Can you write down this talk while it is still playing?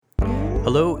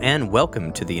Hello and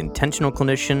welcome to the Intentional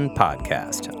Clinician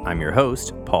Podcast. I'm your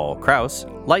host, Paul Krause,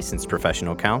 licensed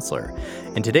professional counselor.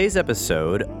 In today's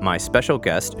episode, my special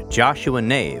guest, Joshua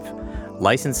Nave,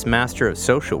 licensed master of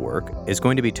social work, is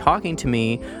going to be talking to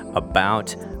me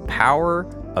about power,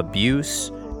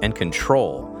 abuse, and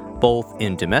control, both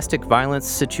in domestic violence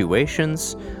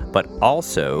situations, but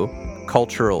also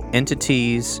cultural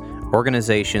entities,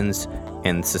 organizations,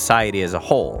 and society as a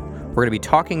whole. We're going to be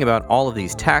talking about all of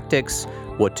these tactics,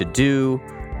 what to do,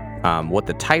 what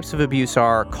the types of abuse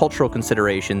are, cultural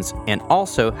considerations, and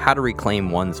also how to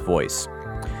reclaim one's voice.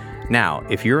 Now,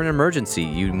 if you're in an emergency,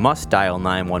 you must dial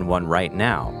 911 right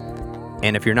now.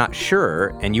 And if you're not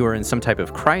sure and you are in some type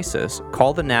of crisis,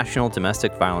 call the National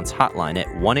Domestic Violence Hotline at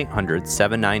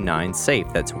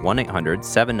 1-800-799-SAFE. That's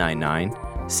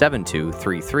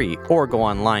 1-800-799-7233. Or go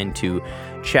online to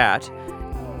chat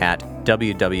at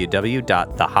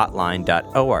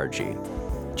www.thehotline.org.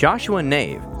 Joshua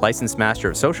Nave, licensed master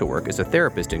of social work, is a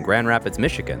therapist in Grand Rapids,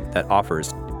 Michigan that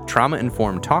offers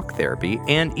trauma-informed talk therapy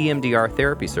and EMDR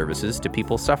therapy services to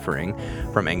people suffering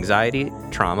from anxiety,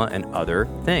 trauma, and other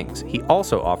things. He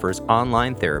also offers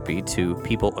online therapy to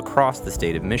people across the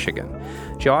state of Michigan.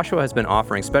 Joshua has been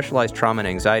offering specialized trauma and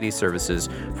anxiety services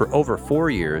for over 4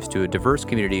 years to a diverse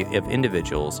community of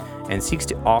individuals and seeks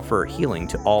to offer healing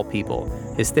to all people.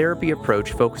 His therapy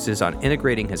approach focuses on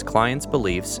integrating his clients'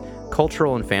 beliefs,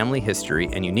 cultural and family history,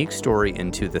 and unique story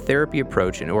into the therapy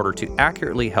approach in order to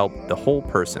accurately help the whole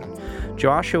person.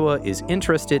 Joshua is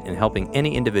interested in helping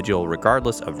any individual,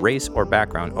 regardless of race or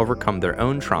background, overcome their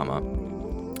own trauma,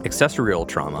 accessorial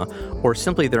trauma, or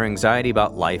simply their anxiety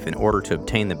about life in order to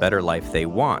obtain the better life they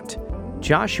want.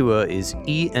 Joshua is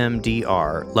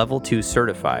EMDR Level 2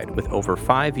 certified with over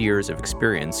 5 years of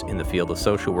experience in the field of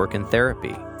social work and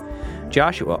therapy.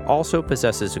 Joshua also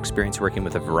possesses experience working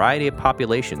with a variety of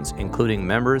populations, including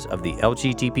members of the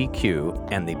LGBTQ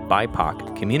and the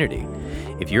BIPOC community.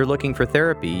 If you're looking for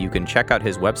therapy, you can check out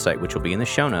his website, which will be in the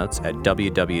show notes at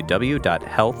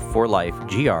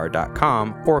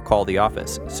www.healthforlifegr.com, or call the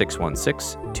office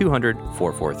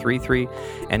 616-200-4433,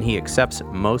 and he accepts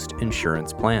most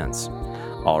insurance plans.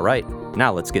 All right,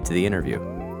 now let's get to the interview.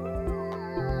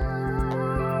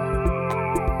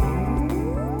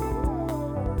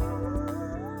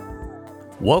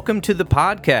 Welcome to the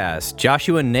podcast,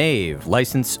 Joshua Nave,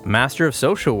 licensed master of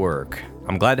social work.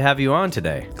 I'm glad to have you on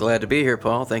today. Glad to be here,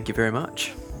 Paul. Thank you very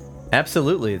much.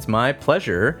 Absolutely. It's my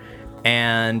pleasure.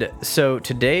 And so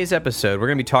today's episode, we're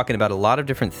going to be talking about a lot of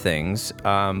different things,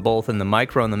 both in the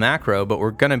micro and the macro, but we're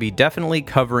going to be definitely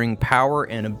covering power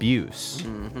and abuse.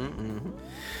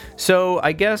 So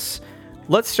I guess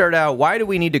let's start out. Why do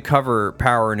we need to cover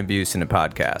power and abuse in a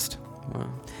podcast?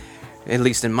 Well, at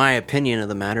least in my opinion of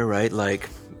the matter, right? Like,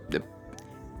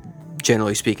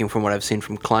 generally speaking, from what I've seen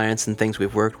from clients and things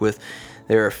we've worked with,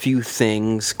 there are a few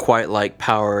things quite like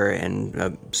power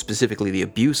and specifically the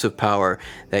abuse of power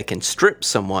that can strip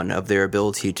someone of their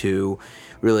ability to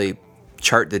really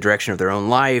chart the direction of their own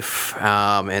life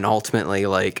and ultimately,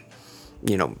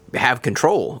 have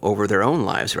control over their own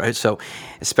lives, right? So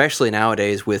especially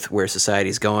nowadays with where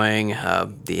society's going,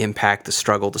 the impact, the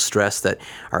struggle, the stress that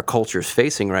our culture is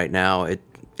facing right now, at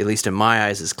least in my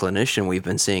eyes as a clinician, we've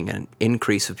been seeing an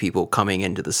increase of people coming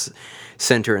into this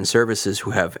center and services who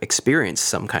have experienced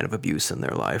some kind of abuse in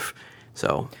their life.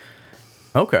 So,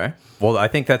 okay. Well, I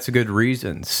think that's a good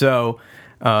reason. So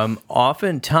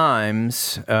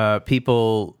oftentimes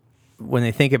people, when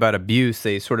they think about abuse,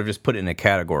 they sort of just put it in a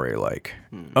category like,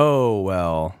 oh,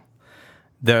 well,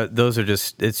 those are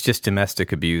it's just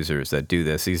domestic abusers that do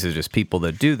this. These are just people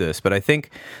that do this. But I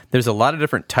think there's a lot of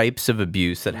different types of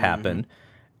abuse that happen.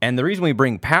 And the reason we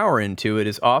bring power into it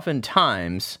is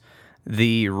oftentimes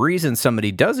the reason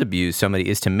somebody does abuse somebody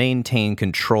is to maintain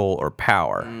control or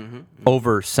power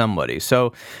over somebody.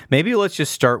 So maybe let's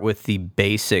just start with the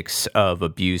basics of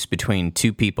abuse between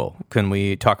two people. Can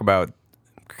we talk about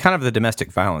kind of the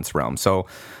domestic violence realm? So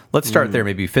let's start there,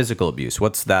 maybe physical abuse.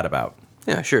 What's that about?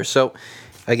 Yeah, sure. So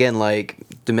again, like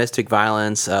domestic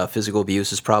violence, physical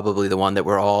abuse is probably the one that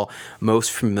we're all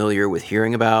most familiar with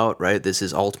hearing about, right? This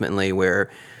is ultimately where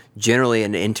generally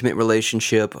an intimate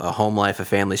relationship, a home life, a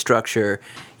family structure,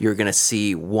 you're going to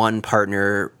see one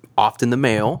partner, often the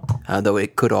male, though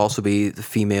it could also be the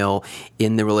female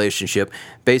in the relationship.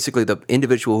 Basically, the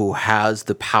individual who has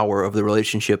the power of the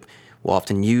relationship will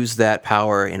often use that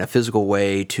power in a physical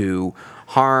way to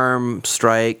harm,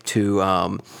 strike,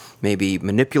 to maybe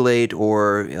manipulate,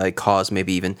 or like cause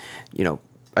maybe even,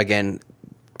 again,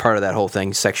 part of that whole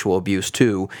thing, sexual abuse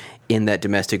too, in that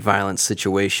domestic violence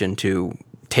situation to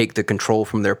take the control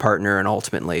from their partner and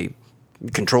ultimately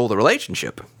control the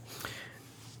relationship.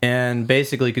 and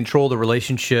basically control the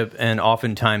relationship, and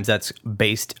oftentimes that's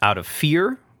based out of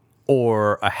fear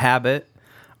or a habit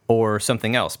or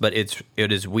something else. But it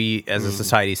is we as a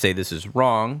society say this is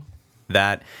wrong,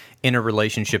 that in a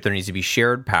relationship there needs to be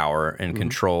shared power and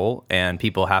control, and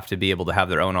people have to be able to have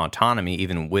their own autonomy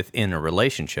even within a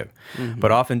relationship.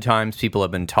 But oftentimes people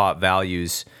have been taught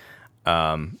values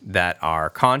that are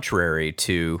contrary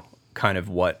to kind of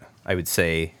what I would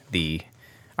say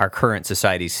our current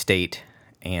society's state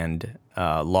and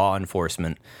law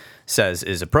enforcement says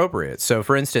is appropriate. So,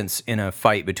 for instance, in a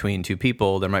fight between two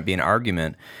people, there might be an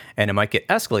argument, and it might get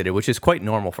escalated, which is quite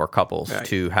normal for couples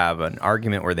to have an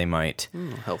argument where they might...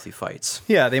 healthy fights.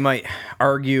 Yeah, they might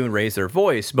argue and raise their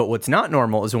voice, but what's not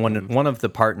normal is when one of the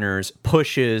partners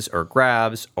pushes or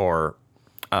grabs or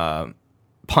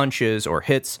punches or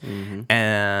hits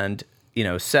and,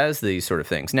 says these sort of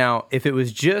things. Now, if it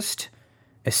was just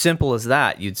as simple as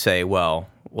that, you'd say, well,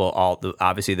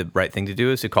 obviously the right thing to do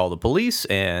is to call the police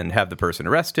and have the person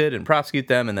arrested and prosecute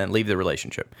them and then leave the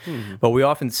relationship. But we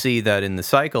often see that in the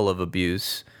cycle of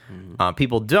abuse,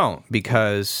 people don't,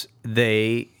 because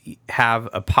they have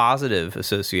a positive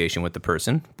association with the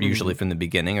person, usually from the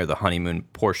beginning or the honeymoon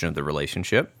portion of the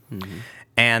relationship.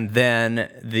 And then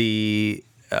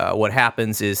what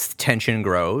happens is tension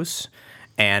grows,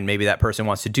 and maybe that person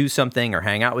wants to do something or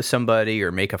hang out with somebody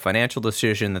or make a financial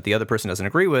decision that the other person doesn't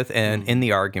agree with. And in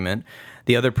the argument,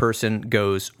 the other person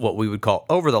goes what we would call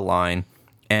over the line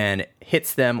and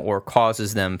hits them or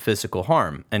causes them physical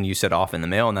harm. And you said often the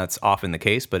male, and that's often the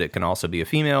case, but it can also be a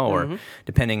female or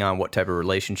depending on what type of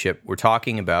relationship we're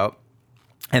talking about.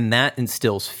 And that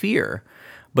instills fear,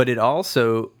 but it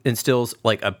also instills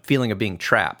like a feeling of being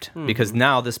trapped because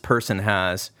now this person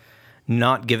has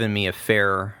not given me a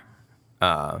fair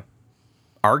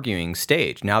arguing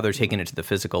stage. Now they're taking it to the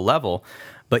physical level,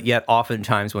 but yet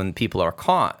oftentimes when people are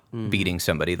caught beating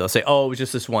somebody, they'll say, oh, it was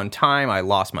just this one time, I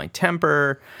lost my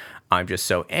temper, I'm just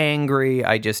so angry,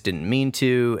 I just didn't mean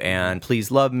to, and please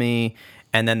love me.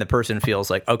 And then the person feels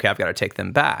like, okay, I've got to take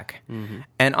them back.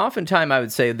 And oftentimes I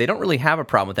would say they don't really have a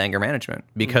problem with anger management,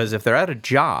 because if they're at a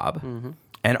job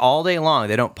and all day long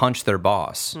they don't punch their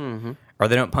boss, or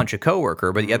they don't punch a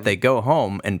coworker, but yet they go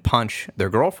home and punch their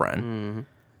girlfriend,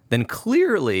 then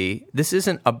clearly this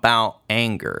isn't about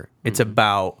anger. It's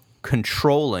about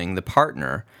controlling the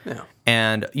partner. Yeah.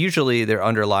 And usually there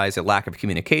underlies a lack of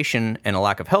communication and a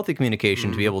lack of healthy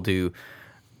communication to be able to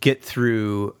get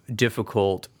through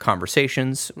difficult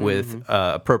conversations with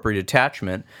appropriate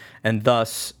attachment, and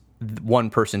thus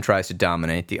one person tries to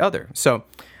dominate the other. So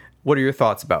what are your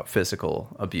thoughts about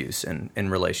physical abuse in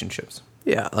relationships?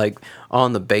 Yeah, like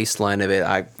on the baseline of it,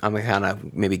 I'm going to kind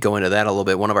of maybe go into that a little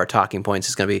bit. One of our talking points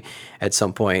is going to be at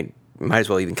some point, might as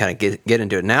well even kind of get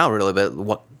into it now really, but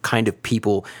what kind of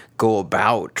people go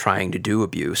about trying to do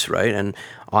abuse, right? And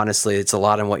honestly, it's a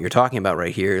lot in what you're talking about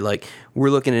right here. Like, we're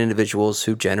looking at individuals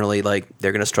who generally, like,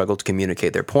 they're going to struggle to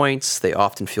communicate their points. They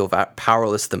often feel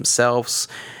powerless themselves.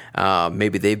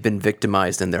 Maybe they've been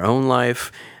victimized in their own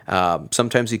life.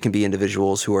 Sometimes it can be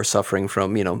individuals who are suffering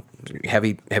from,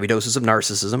 heavy doses of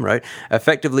narcissism, right?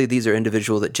 Effectively, these are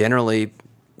individuals that generally,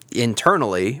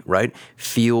 internally, right,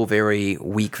 feel very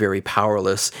weak, very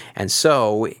powerless. And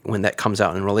so when that comes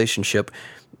out in a relationship,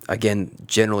 again,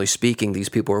 generally speaking, these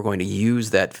people are going to use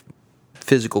that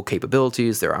physical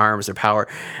capabilities, their arms, their power,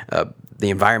 the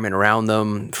environment around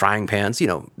them, frying pans,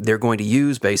 they're going to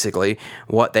use basically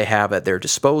what they have at their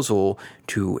disposal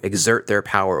to exert their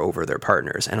power over their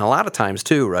partners. And a lot of times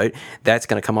too, right, that's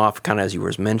going to come off kind of as you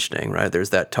were mentioning, right? There's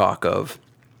that talk of,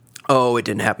 oh, it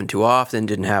didn't happen too often,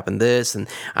 didn't happen this, and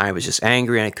I was just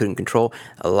angry and I couldn't control.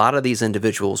 A lot of these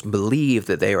individuals believe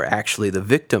that they are actually the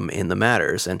victim in the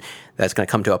matters, and that's going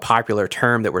to come to a popular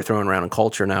term that we're throwing around in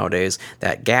culture nowadays,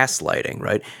 that gaslighting,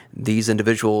 right? These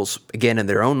individuals, again, in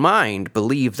their own mind,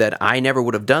 believe that I never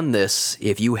would have done this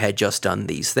if you had just done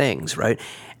these things, right?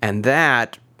 And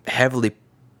that heavily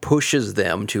pushes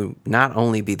them to not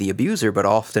only be the abuser, but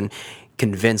often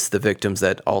convince the victims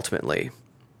that ultimately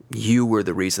you were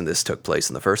the reason this took place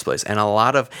in the first place. And a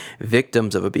lot of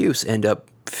victims of abuse end up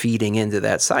feeding into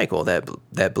that cycle,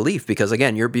 that belief, because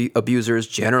again, your abuser is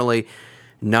generally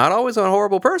not always a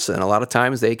horrible person. A lot of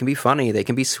times they can be funny, they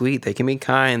can be sweet, they can be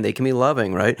kind, they can be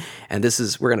loving, right? And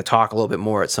we're going to talk a little bit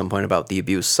more at some point about the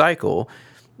abuse cycle.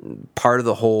 Part of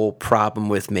the whole problem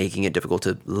with making it difficult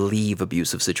to leave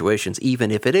abusive situations,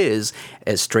 even if it is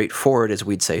as straightforward as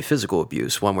we'd say physical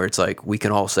abuse, one where it's like we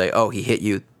can all say, oh, he hit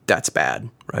you, that's bad,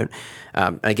 right?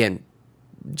 Again,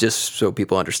 just so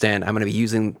people understand, I'm going to be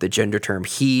using the gender term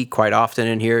he quite often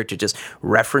in here to just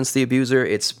reference the abuser.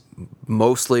 It's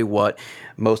mostly what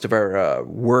most of our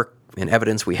work and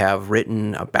evidence we have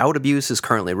written about abuse is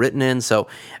currently written in. So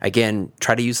again,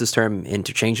 try to use this term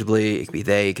interchangeably. It could be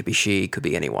they, it could be she, it could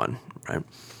be anyone, right?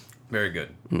 Very good.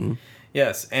 Mm-hmm.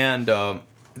 Yes, and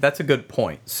that's a good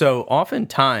point. So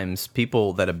oftentimes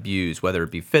people that abuse, whether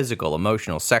it be physical,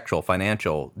 emotional, sexual,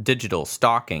 financial, digital,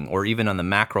 stalking, or even on the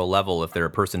macro level if they're a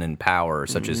person in power,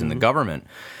 such as in the government,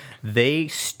 they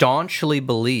staunchly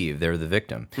believe they're the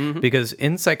victim. Because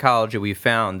in psychology, we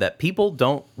found that people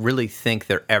don't really think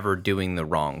they're ever doing the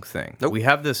wrong thing. Nope. We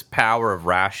have this power of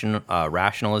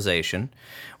rationalization.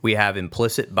 We have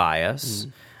implicit bias,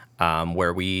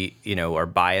 where we, are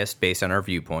biased based on our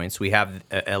viewpoints. We have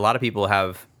a lot of people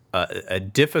have a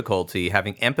difficulty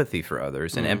having empathy for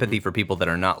others and empathy for people that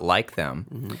are not like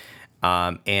them.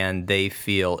 And they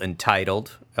feel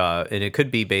entitled. And it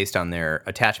could be based on their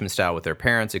attachment style with their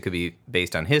parents. It could be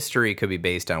based on history. It could be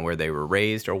based on where they were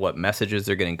raised or what messages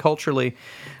they're getting culturally.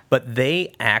 But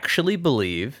they actually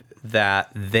believe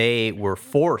that they were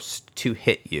forced to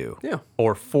hit you,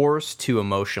 or forced to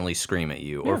emotionally scream at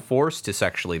you, or forced to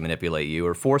sexually manipulate you,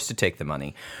 or forced to take the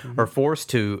money, or forced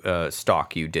to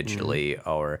stalk you digitally,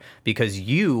 or because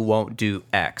you won't do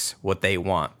X, what they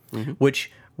want,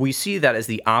 which we see that as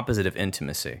the opposite of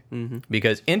intimacy,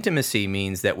 because intimacy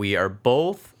means that we are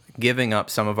both giving up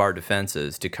some of our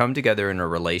defenses to come together in a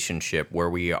relationship where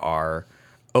we are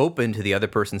open to the other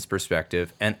person's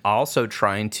perspective and also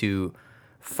trying to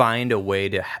find a way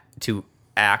to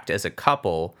act as a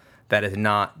couple that is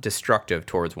not destructive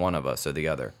towards one of us or the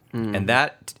other. And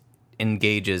that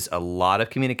engages a lot of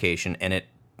communication, and it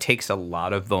takes a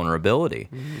lot of vulnerability.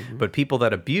 But people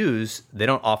that abuse, they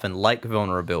don't often like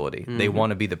vulnerability. They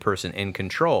want to be the person in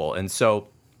control. And so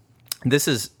this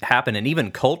has happened, and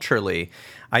even culturally,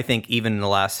 I think even in the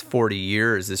last 40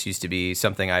 years, this used to be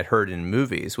something I'd heard in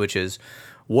movies, which is,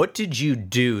 what did you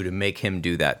do to make him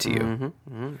do that to you?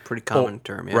 Pretty common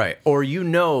term, yeah. Right. Or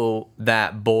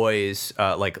that boys,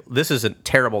 this is a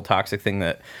terrible toxic thing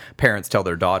that parents tell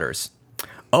their daughters.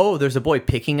 Oh, there's a boy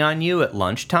picking on you at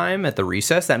lunchtime at the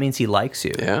recess. That means he likes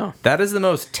you. Yeah. That is the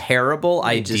most terrible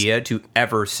idea to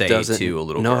ever say to a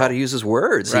little girl. Know how to use his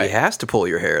words. Right. He has to pull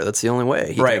your hair. That's the only way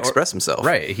he can express himself.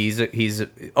 Right. He's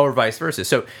or vice versa.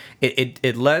 So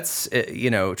it lets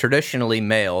traditionally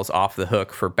males off the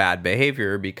hook for bad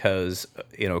behavior because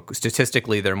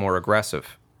statistically they're more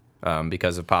aggressive.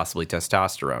 Because of possibly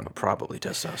testosterone. Probably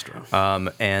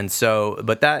testosterone. And so,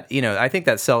 but that, I think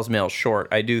that sells males short.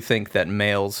 I do think that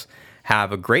males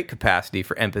have a great capacity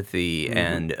for empathy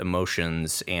and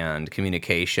emotions and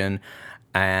communication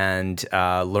and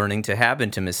learning to have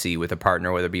intimacy with a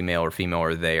partner, whether it be male or female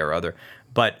or they or other.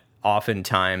 But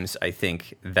oftentimes, I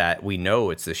think that we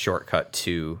know it's the shortcut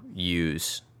to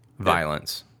use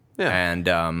violence. Yeah. And,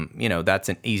 that's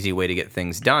an easy way to get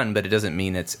things done, but it doesn't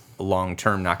mean it's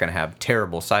long-term not going to have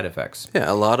terrible side effects.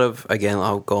 Yeah, a lot of, again,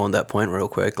 I'll go on that point real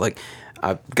quick. Like,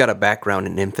 I've got a background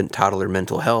in infant toddler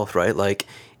mental health, right? Like,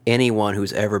 anyone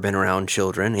who's ever been around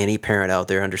children, any parent out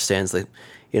there understands the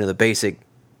basic,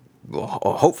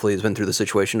 hopefully has been through the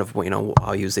situation of,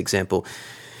 I'll use the example,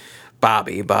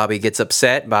 Bobby gets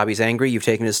upset. Bobby's angry. You've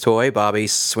taken his toy. Bobby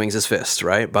swings his fist,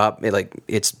 right?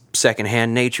 It's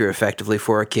secondhand nature, effectively,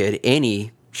 for a kid,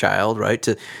 any child, right,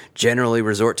 to generally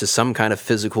resort to some kind of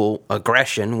physical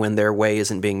aggression when their way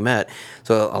isn't being met.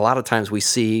 So a lot of times we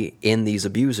see in these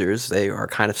abusers, they are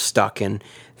kind of stuck in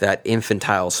that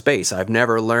infantile space. I've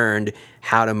never learned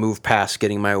how to move past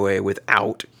getting my way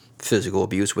without physical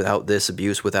abuse, without this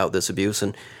abuse,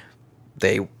 and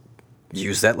they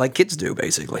use that like kids do,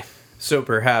 basically. So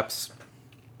perhaps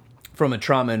from a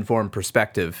trauma-informed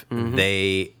perspective,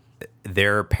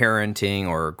 their parenting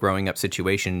or growing up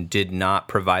situation did not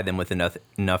provide them with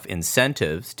enough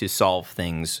incentives to solve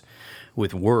things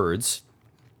with words,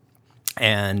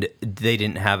 and they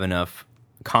didn't have enough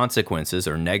consequences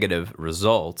or negative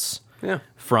results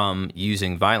from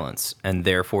using violence, and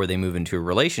therefore they move into a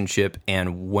relationship,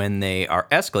 and when they are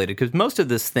escalated, because most of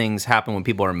these things happen when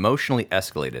people are emotionally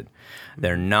escalated.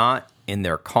 They're not in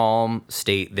their calm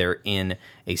state, they're in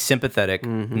a sympathetic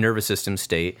nervous system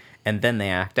state, and then they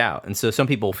act out. And so some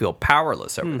people feel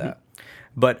powerless over that.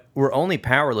 But we're only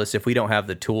powerless if we don't have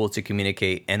the tools to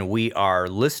communicate, and we are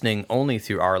listening only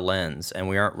through our lens, and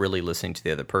we aren't really listening to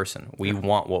the other person. We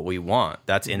want what we want.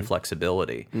 That's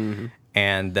inflexibility.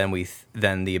 And then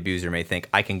then the abuser may think,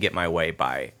 I can get my way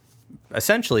by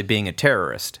essentially being a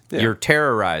terrorist. You're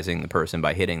terrorizing the person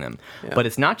by hitting them. But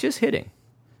it's not just hitting.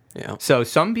 So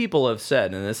some people have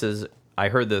said, and I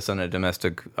heard this on a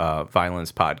domestic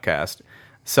violence podcast,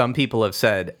 some people have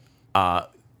said,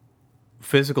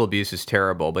 physical abuse is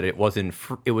terrible, but it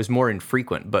was more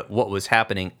infrequent. But what was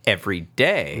happening every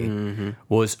day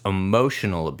was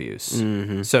emotional abuse.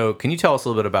 So can you tell us a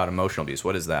little bit about emotional abuse?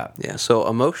 What is that? Yeah, so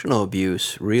emotional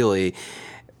abuse really,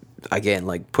 again,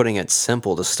 like putting it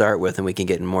simple to start with, and we can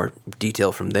get in more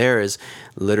detail from there, is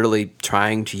literally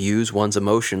trying to use one's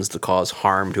emotions to cause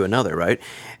harm to another, right?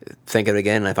 Think of it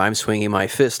again, if I'm swinging my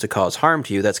fist to cause harm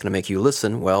to you, that's going to make you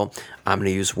listen. Well, I'm going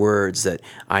to use words that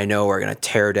I know are going to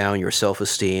tear down your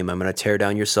self-esteem. I'm going to tear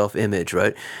down your self-image,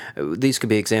 right? These could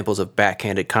be examples of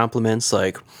backhanded compliments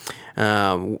like,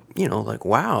 like,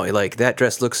 wow, like that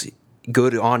dress looks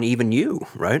good on even you,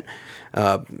 right?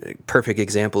 Perfect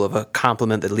example of a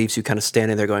compliment that leaves you kind of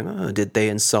standing there going, oh, did they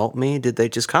insult me? Did they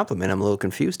just compliment? I'm a little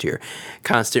confused here.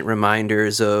 Constant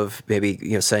reminders of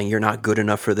maybe, saying you're not good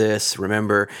enough for this.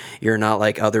 Remember, you're not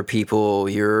like other people.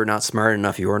 You're not smart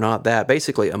enough. You're not that.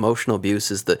 Basically, emotional abuse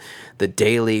is the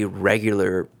daily,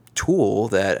 regular tool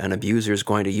that an abuser is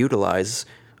going to utilize,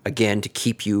 again, to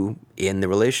keep you in the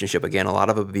relationship. Again, a lot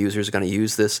of abusers are going to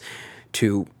use this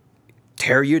to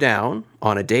tear you down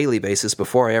on a daily basis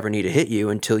before I ever need to hit you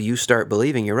until you start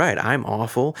believing you're right. I'm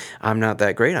awful. I'm not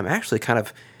that great. I'm actually kind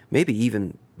of maybe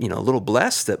even, a little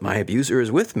blessed that my abuser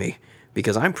is with me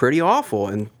because I'm pretty awful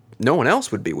and no one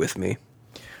else would be with me.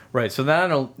 Right. So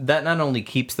that not only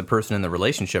keeps the person in the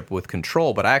relationship with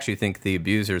control, but I actually think the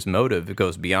abuser's motive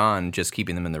goes beyond just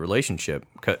keeping them in the relationship,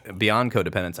 beyond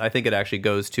codependence. I think it actually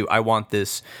goes to, I want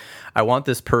this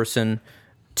person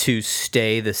to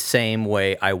stay the same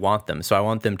way I want them. So I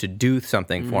want them to do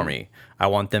something for me. I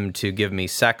want them to give me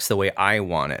sex the way I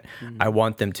want it. I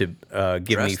want them to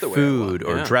give me food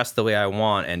or dress the way I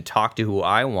want and talk to who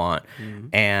I want.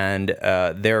 And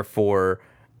therefore,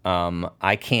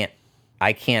 I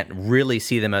can't really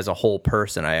see them as a whole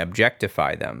person. I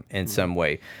objectify them in some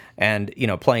way. And,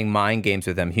 playing mind games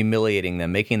with them, humiliating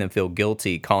them, making them feel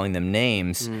guilty, calling them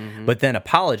names, but then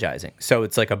apologizing. So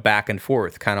it's like a back and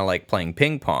forth, kind of like playing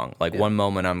ping pong. Like one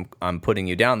moment I'm putting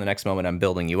you down, the next moment I'm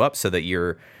building you up so that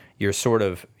you're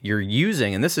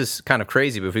using, and this is kind of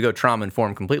crazy, but if we go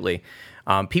trauma-informed completely,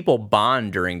 people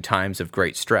bond during times of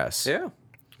great stress. Yeah.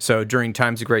 So during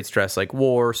times of great stress, like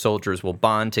war, soldiers will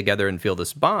bond together and feel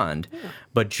this bond. Yeah.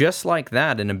 But just like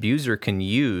that, an abuser can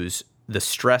use the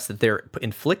stress that they're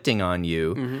inflicting on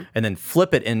you and then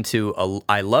flip it into a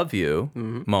I love you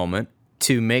moment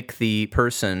to make the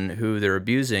person who they're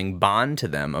abusing bond to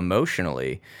them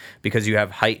emotionally because you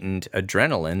have heightened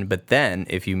adrenaline. But then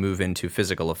if you move into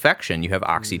physical affection, you have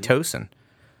oxytocin.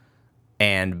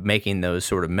 And making those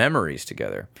sort of memories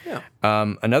together. Yeah.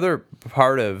 Another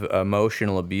part of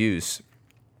emotional abuse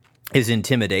is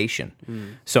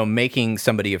intimidation. So making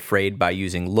somebody afraid by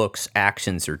using looks,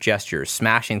 actions, or gestures,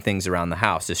 smashing things around the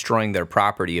house, destroying their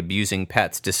property, abusing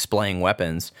pets, displaying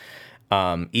weapons.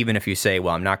 Even if you say,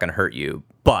 well, I'm not going to hurt you,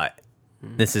 but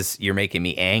you're making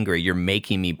me angry. You're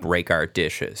making me break our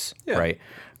dishes, right?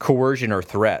 Coercion or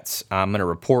threats. I'm going to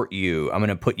report you. I'm going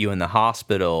to put you in the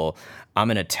hospital. I'm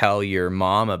going to tell your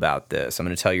mom about this. I'm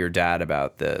going to tell your dad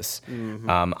about this. I'm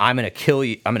going to kill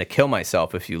you. I'm going to kill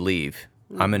myself if you leave.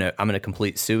 I'm going to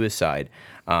complete suicide.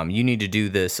 You need to do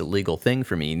this illegal thing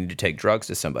for me. You need to take drugs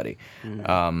to somebody.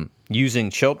 Using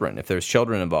children. If there's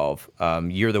children involved,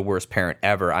 you're the worst parent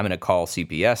ever. I'm going to call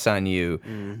CPS on you.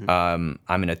 I'm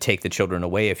going to take the children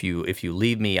away. If you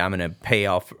leave me, I'm going to pay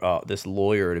off this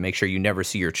lawyer to make sure you never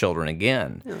see your children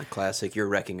again. Yeah, classic, you're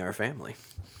wrecking our family.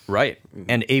 Right.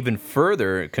 And even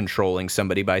further controlling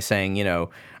somebody by saying,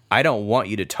 I don't want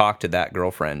you to talk to that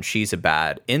girlfriend. She's a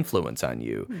bad influence on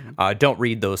you. Don't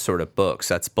read those sort of books.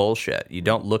 That's bullshit. You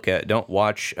don't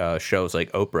watch shows like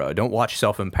Oprah. Don't watch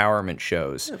self-empowerment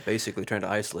shows. Yeah, basically trying to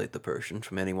isolate the person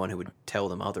from anyone who would tell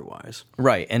them otherwise.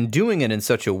 Right. And doing it in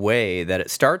such a way that it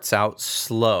starts out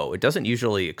slow. It doesn't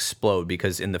usually explode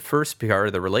because in the first part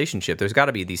of the relationship, there's got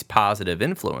to be these positive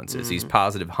influences, these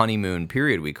positive honeymoon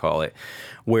period, we call it,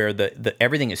 where the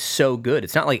everything is so good.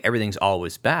 It's not like everything's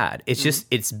always bad. It's just,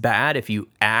 it's bad if you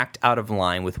act out of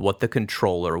line with what the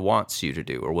controller wants you to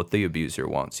do or what the abuser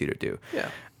wants you to do. Yeah.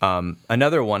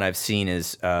 Another one I've seen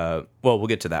is, we'll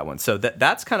get to that one. So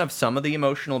that's kind of some of the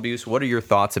emotional abuse. What are your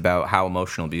thoughts about how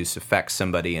emotional abuse affects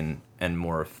somebody and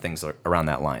more things around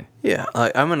that line? Yeah,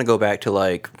 I'm going to go back to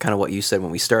like kind of what you said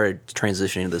when we started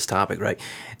transitioning to this topic, right?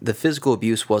 The physical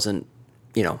abuse wasn't,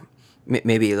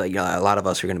 maybe like a lot of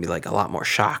us are going to be like a lot more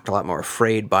shocked, a lot more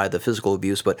afraid by the physical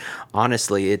abuse, but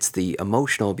honestly, it's the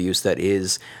emotional abuse that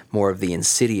is more of the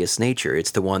insidious nature.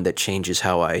 It's the one that changes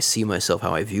how I see myself,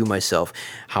 how I view myself,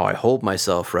 how I hold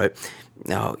myself, right?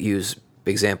 Now, use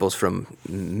examples from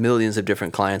millions of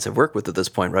different clients I've worked with at this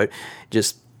point, right?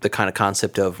 Just the kind of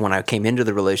concept of when I came into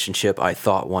the relationship, I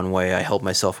thought one way, I held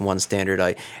myself in one standard,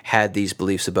 I had these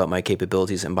beliefs about my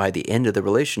capabilities, and by the end of the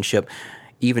relationship,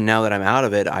 even now that I'm out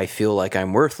of it, I feel like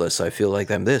I'm worthless. I feel like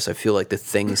I'm this. I feel like the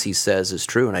things he says is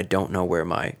true, and I don't know where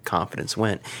my confidence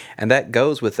went. And that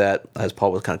goes with that, as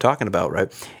Paul was kind of talking about,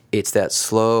 right? It's that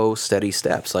slow, steady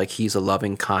steps. Like, he's a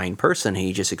loving, kind person.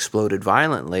 He just exploded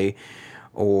violently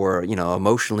or,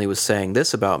 emotionally was saying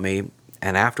this about me,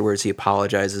 and afterwards he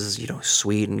apologizes,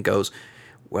 sweet, and goes,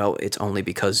 well, it's only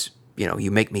because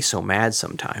you make me so mad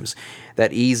sometimes.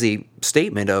 That easy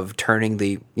statement of turning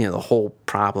the whole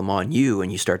problem on you,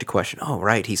 and you start to question, oh,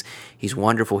 right, he's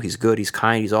wonderful, he's good, he's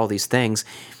kind, he's all these things.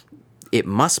 It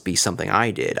must be something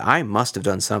I did. I must have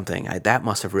done something. That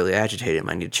must have really agitated him.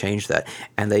 I need to change that.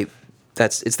 And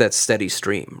it's that steady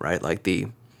stream, right? Like the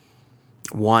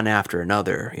one after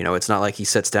another. It's not like he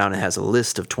sits down and has a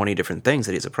list of 20 different things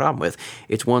that he has a problem with.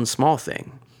 It's one small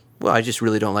thing. Well, I just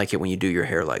really don't like it when you do your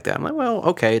hair like that. I'm like, well,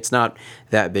 okay, it's not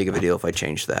that big of a deal if I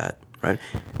change that, right?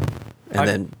 And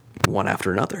then one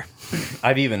after another.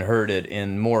 I've even heard it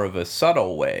in more of a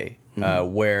subtle way,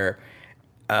 where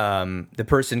the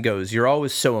person goes, you're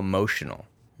always so emotional.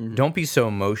 Mm-hmm. Don't be so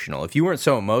emotional. If you weren't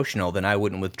so emotional, then I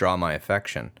wouldn't withdraw my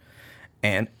affection.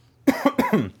 And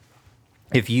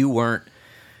if you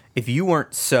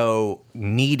weren't so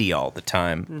needy all the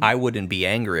time, I wouldn't be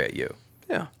angry at you.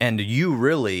 Yeah. And you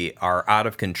really are out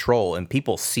of control, and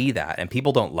people see that, and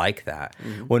people don't like that.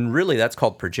 Mm-hmm. When really that's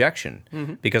called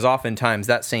projection, because oftentimes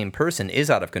that same person is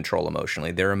out of control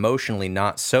emotionally. They're emotionally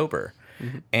not sober.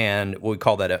 Mm-hmm. And we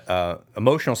call that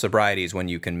emotional sobriety is when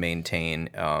you can maintain,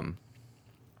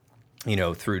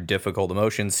 through difficult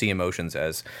emotions, see emotions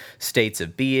as states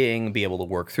of being, be able to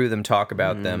work through them, talk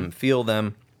about them, feel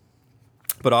them.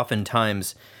 But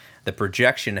oftentimes the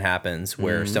projection happens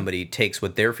where somebody takes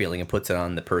what they're feeling and puts it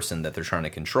on the person that they're trying to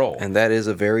control. And that is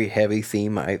a very heavy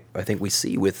theme I think we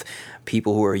see with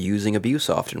people who are using abuse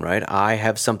often, right? I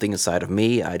have something inside of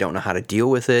me. I don't know how to deal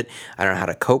with it. I don't know how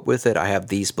to cope with it. I have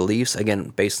these beliefs.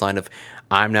 Again, baseline of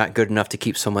I'm not good enough to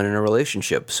keep someone in a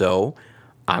relationship. So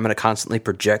I'm going to constantly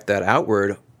project that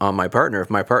outward on my partner. If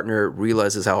my partner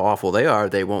realizes how awful they are,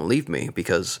 they won't leave me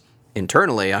because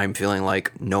internally I'm feeling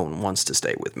like no one wants to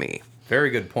stay with me. Very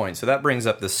good point. So that brings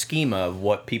up the schema of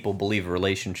what people believe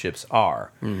relationships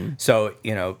are. Mm-hmm. So,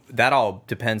 that all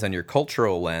depends on your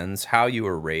cultural lens, how you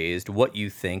were raised, what you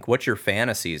think, what your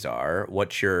fantasies are,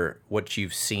 what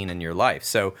you've seen in your life.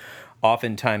 So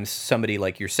oftentimes somebody,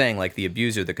 like you're saying, like the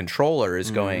abuser, the controller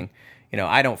is going,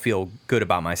 I don't feel good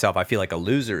about myself. I feel like a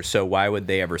loser. So why would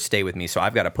they ever stay with me? So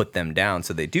I've got to put them down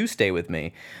so they do stay with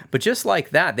me. But just like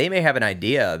that, they may have an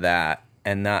idea that,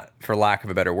 and not for lack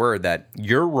of a better word, that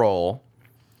your role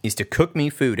is to cook me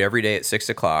food every day at 6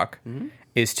 o'clock,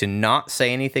 is to not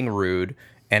say anything rude,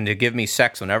 and to give me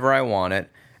sex whenever I want it,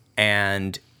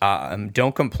 and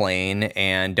don't complain,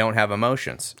 and don't have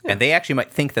emotions. Yeah. And they actually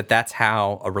might think that that's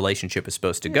how a relationship is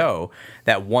supposed to go,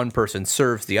 that one person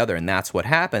serves the other, and that's what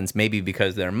happens, maybe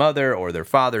because their mother or their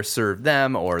father served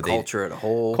them, or culture at a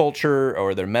whole. Culture,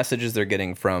 or their messages they're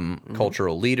getting from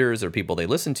cultural leaders or people they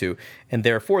listen to, and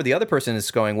therefore the other person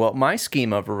is going, well, my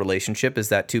scheme of a relationship is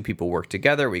that two people work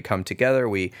together, we come together,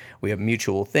 we have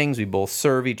mutual things, we both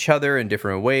serve each other in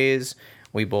different ways,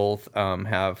 we both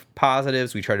have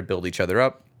positives, we try to build each other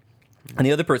up. And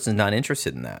the other person is not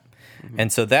interested in that. Mm-hmm.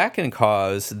 And so that can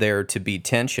cause there to be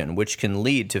tension, which can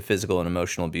lead to physical and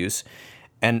emotional abuse.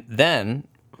 And then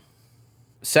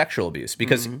sexual abuse.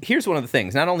 Because here's one of the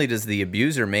things. Not only does the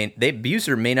abuser may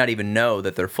not even know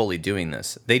that they're fully doing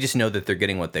this. They just know that they're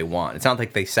getting what they want. It's not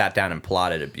like they sat down and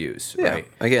plotted abuse. Yeah. Right?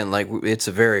 Again,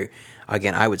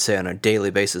 I would say on a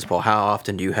daily basis, Paul, how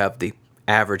often do you have the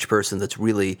average person that's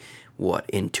really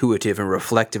intuitive and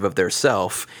reflective of their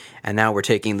self, and now we're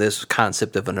taking this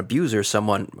concept of an abuser,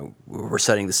 someone we're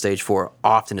setting the stage for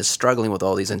often is struggling with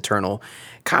all these internal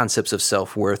concepts of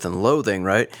self-worth and loathing,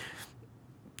 right?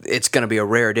 It's going to be a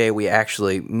rare day we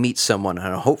actually meet someone,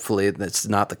 and hopefully that's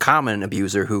not the common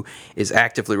abuser who is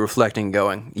actively reflecting,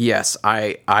 going, yes,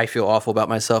 I feel awful about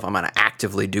myself, I'm going to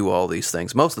actively do all these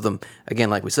things. Most of them,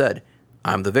 again, like we said,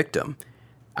 I'm the victim.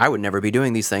 I would never be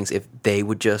doing these things if they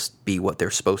would just be what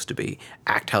they're supposed to be,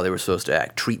 act how they were supposed to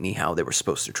act, treat me how they were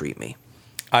supposed to treat me.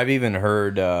 I've even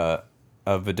heard of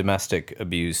a domestic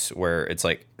abuse where it's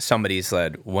like somebody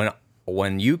said, when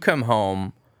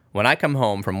I come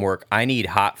home from work, I need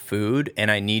hot food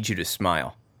and I need you to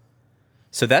smile.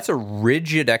 So that's a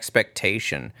rigid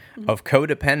expectation of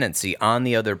codependency on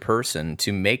the other person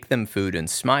to make them food and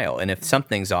smile. And if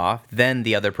something's off, then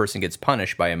the other person gets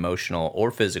punished by emotional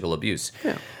or physical abuse.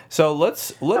 Yeah. So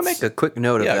let's I'll make a quick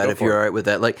note of that if you're all right with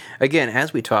that. Like, again,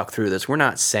 as we talk through this, we're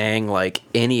not saying like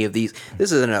any of these.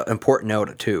 This is an important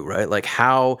note too, right? Like,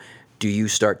 how do you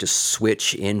start to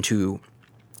switch into,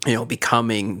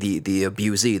 becoming the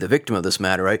abusee, the victim of this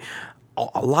matter, right?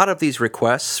 A lot of these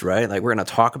requests, right? Like, we're going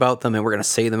to talk about them and we're going to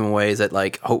say them in ways that,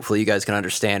 like, hopefully you guys can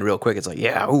understand real quick. It's like,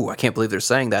 I can't believe they're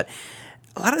saying that.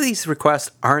 A lot of these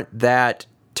requests aren't that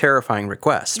terrifying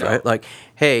requests, right? Like,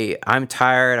 hey, I'm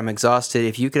tired, I'm exhausted.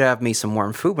 If you could have me some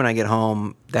warm food when I get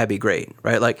home, that'd be great,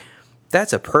 right? Like,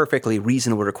 that's a perfectly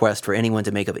reasonable request for anyone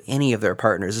to make of any of their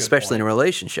partners, especially in a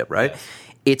relationship, right? Yes.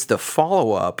 It's the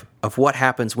follow-up of what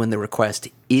happens when the request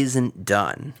isn't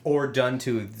done. Or done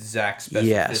to exact specificity.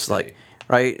 Yes, like,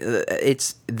 right?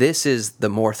 This is the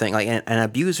more thing. Like, and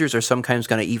abusers are sometimes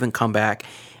going to even come back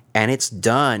and it's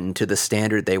done to the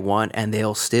standard they want, and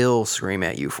they'll still scream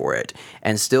at you for it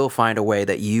and still find a way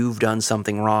that you've done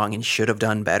something wrong and should have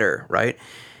done better, right?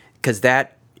 Because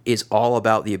that is all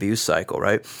about the abuse cycle,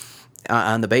 right?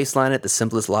 On the baseline, the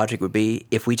simplest logic would be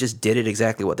if we just did it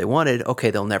exactly what they wanted,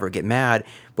 okay, they'll never get mad.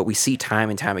 But we see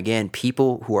time and time again,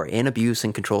 people who are in abuse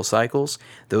and control cycles,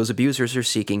 those abusers are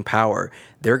seeking power.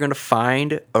 They're going to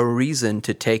find a reason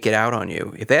to take it out on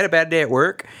you. If they had a bad day at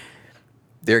work,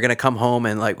 they're going to come home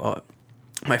and like, well,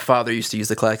 my father used to use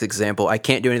the classic example, I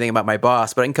can't do anything about my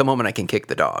boss, but I can come home and I can kick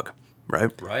the dog,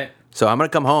 right? Right. So I'm going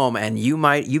to come home and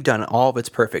you've done all of it's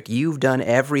perfect. You've done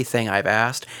everything I've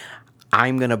asked.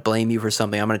 I'm going to blame you for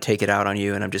something. I'm going to take it out on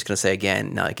you. And I'm just going to say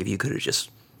again, like, if you could have just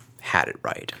had it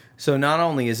right. So not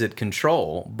only is it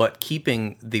control, but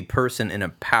keeping the person in a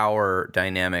power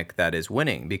dynamic that is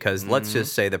winning. Because let's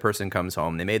just say the person comes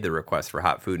home, they made the request for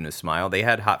hot food and a smile. They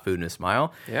had hot food and a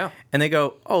smile. Yeah. And they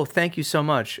go, oh, thank you so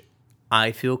much.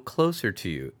 I feel closer to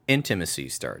you. Intimacy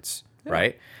starts,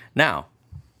 right? Now,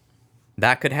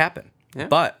 that could happen. Yeah.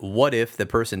 But what if the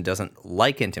person doesn't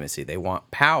like intimacy? They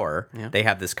want power. Yeah. They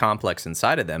have this complex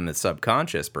inside of them that's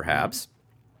subconscious, perhaps.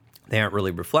 They aren't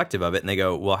really reflective of it. And they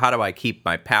go, well, how do I keep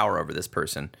my power over this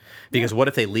person? Because what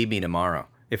if they leave me tomorrow?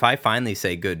 If I finally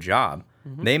say good job,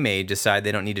 they may decide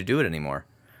they don't need to do it anymore.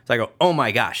 So I go, oh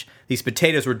my gosh, these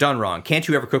potatoes were done wrong. Can't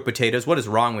you ever cook potatoes? What is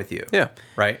wrong with you? Yeah.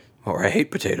 Right? Or I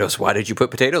hate potatoes. Why did you put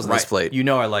potatoes on this plate? You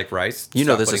know I like rice. You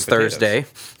know this is Thursday.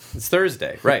 It's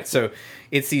Thursday, right. So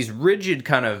it's these rigid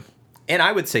kind of, and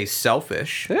I would say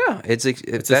selfish. Yeah, it's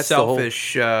that's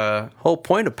selfish. The whole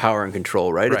point of power and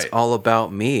control, right? It's all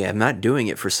about me. I'm not doing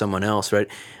it for someone else, right?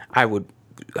 I would,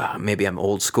 maybe I'm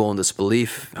old school in this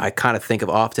belief. I kind of think of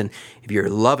often, if you're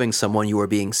loving someone, you are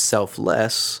being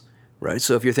selfless, right?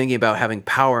 So if you're thinking about having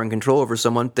power and control over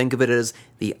someone, think of it as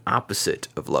the opposite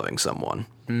of loving someone.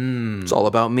 It's all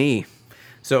about me.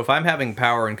 So if I'm having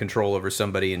power and control over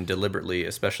somebody and deliberately,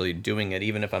 especially doing it,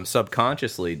 even if I'm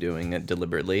subconsciously doing it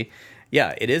deliberately,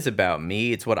 yeah, it is about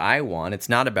me. It's what I want. It's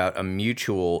not about a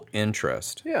mutual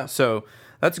interest. Yeah. So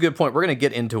that's a good point. We're going to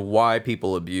get into why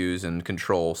people abuse and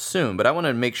control soon, but I want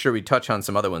to make sure we touch on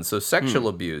some other ones. So sexual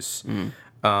abuse.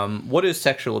 What is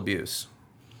sexual abuse?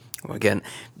 Well, again,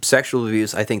 sexual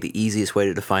abuse, I think the easiest way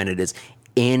to define it is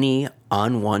any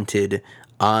unwanted,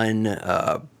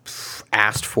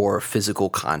 asked for physical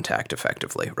contact,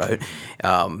 effectively, right?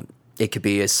 It could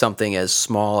be as something as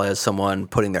small as someone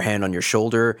putting their hand on your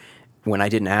shoulder. When I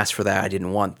didn't ask for that, I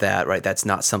didn't want that, right? That's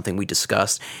not something we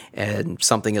discussed. And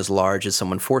something as large as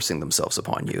someone forcing themselves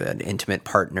upon you, an intimate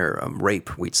partner,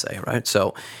 rape, we'd say, right?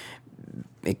 So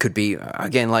it could be,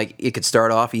 again, like it could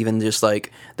start off even just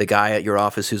like the guy at your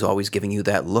office who's always giving you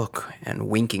that look and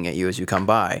winking at you as you come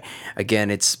by.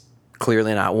 Again, it's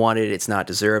clearly not wanted, it's not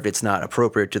deserved, it's not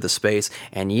appropriate to the space,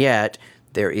 and yet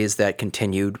there is that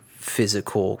continued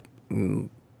physical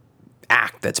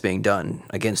act that's being done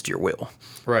against your will.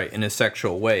 Right, in a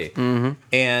sexual way.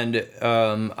 And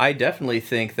I definitely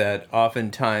think that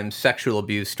oftentimes sexual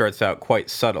abuse starts out quite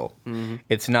subtle.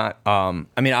 It's not, I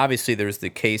mean, obviously there's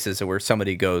the cases where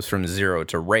somebody goes from zero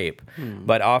to rape,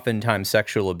 but oftentimes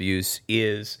sexual abuse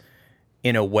is,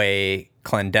 in a way,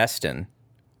 clandestine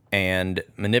and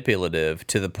manipulative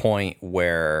to the point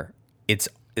where it's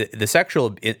the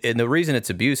sexual, and the reason it's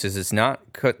abuse is it's not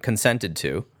consented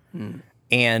to,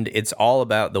 and it's all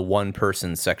about the one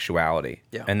person's sexuality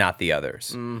and not the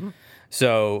others.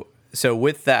 So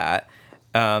with that,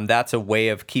 that's a way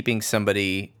of keeping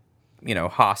somebody,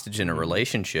 hostage in a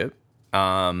relationship,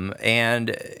 and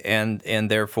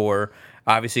therefore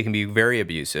obviously can be very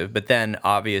abusive. But then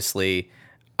obviously,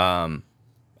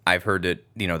 I've heard it,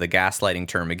 the gaslighting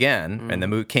term again, and the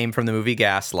movie came from the movie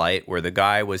Gaslight, where the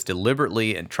guy was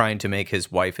deliberately trying to make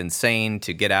his wife insane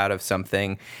to get out of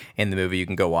something. In the movie, you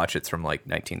can go watch it. It's from like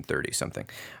 1930 something,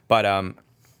 but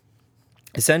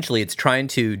essentially, it's trying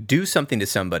to do something to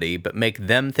somebody, but make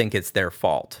them think it's their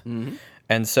fault. Mm-hmm.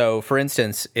 And so, for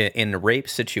instance, in rape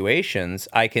situations,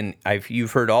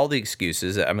 you've heard all the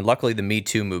excuses. I mean, luckily, the Me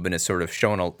Too movement has sort of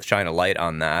shine a light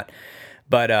on that.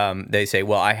 But they say,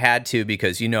 well, I had to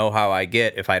because you know how I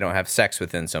get if I don't have sex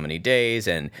within so many days,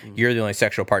 and you're the only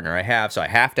sexual partner I have, so I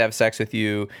have to have sex with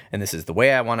you, and this is the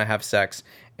way I want to have sex.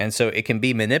 And so it can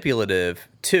be manipulative,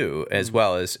 too, as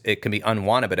well as it can be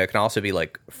unwanted, but it can also be,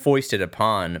 like, foisted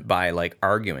upon by, like,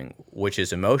 arguing, which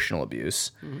is emotional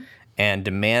abuse, and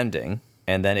demanding,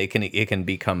 and then it can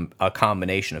become a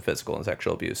combination of physical and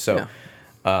sexual abuse. So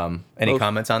any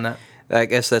comments on that? I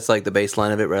guess that's, like, the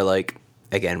baseline of it, where, like,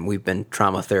 again, we've been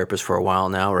trauma therapists for a while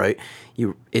now, right?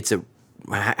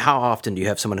 How often do you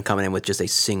have someone coming in with just a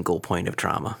single point of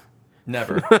trauma?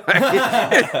 Never.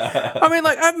 I mean,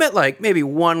 like, I've met, like, maybe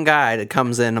one guy that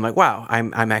comes in, I'm like, wow,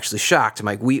 I'm actually shocked. I'm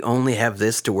like, we only have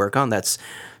this to work on? That's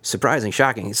surprising,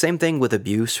 shocking. Same thing with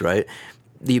abuse, right?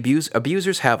 The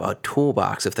abusers have a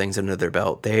toolbox of things under their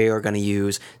belt. They are going to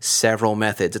use several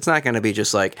methods. It's not going to be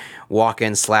just like walk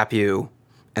in, slap you,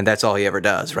 and that's all he ever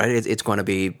does, right? It's going to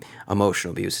be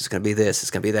emotional abuse. It's going to be this.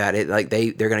 It's going to be that.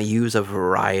 They're going to use a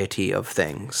variety of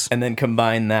things, and then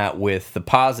combine that with the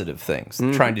positive things,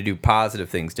 trying to do positive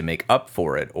things to make up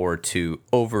for it, or to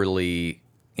overly,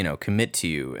 commit to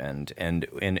you, and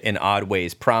in odd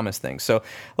ways promise things. So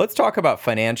let's talk about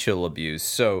financial abuse.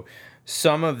 So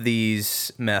some of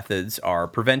these methods are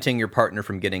preventing your partner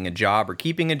from getting a job or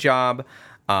keeping a job.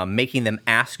 Making them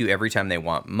ask you every time they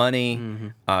want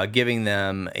money, giving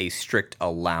them a strict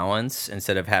allowance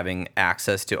instead of having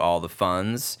access to all the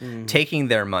funds, taking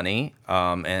their money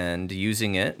and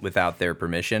using it without their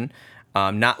permission,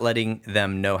 not letting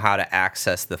them know how to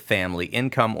access the family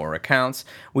income or accounts.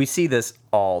 We see this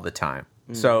all the time.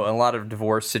 So in a lot of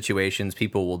divorce situations,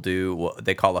 people will do what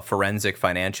they call a forensic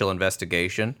financial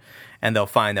investigation, and they'll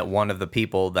find that one of the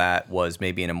people that was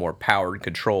maybe in a more power and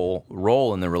control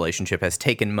role in the relationship has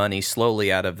taken money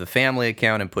slowly out of the family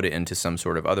account and put it into some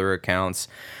sort of other accounts.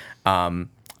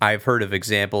 I've heard of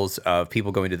examples of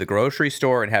people going to the grocery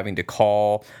store and having to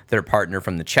call their partner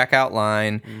from the checkout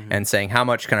line and saying, how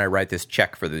much can I write this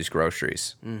check for these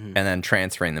groceries? And then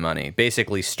transferring the money,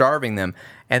 basically starving them,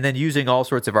 and then using all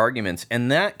sorts of arguments.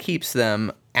 And that keeps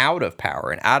them out of power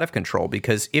and out of control,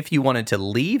 because if you wanted to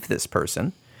leave this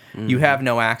person, you have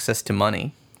no access to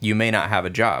money. You may not have a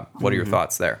job. What are your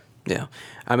thoughts there? Yeah.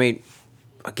 I mean,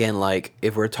 again, like,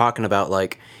 if we're talking about,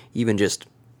 like, even just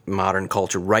modern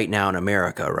culture right now in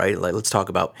America, right? Like, let's talk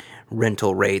about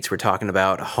rental rates. We're talking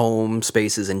about home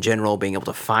spaces in general, being able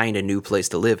to find a new place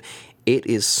to live. It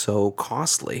is so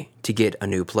costly to get a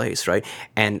new place, right?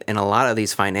 And in a lot of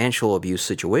these financial abuse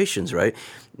situations, right?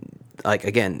 Like,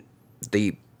 again,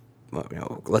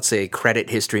 let's say credit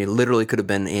history literally could have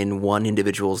been in one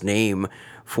individual's name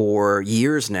for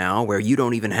years now, where you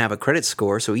don't even have a credit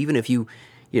score. So even if you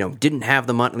didn't have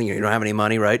the money, you don't have any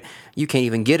money, right? You can't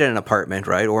even get an apartment,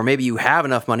 right? Or maybe you have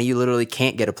enough money, you literally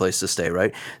can't get a place to stay,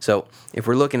 right? So if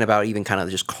we're looking about even kind of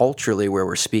just culturally where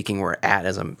we're at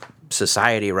as a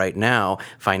society right now,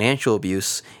 financial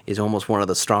abuse is almost one of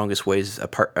the strongest ways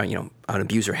an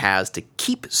abuser has to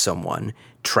keep someone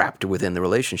trapped within the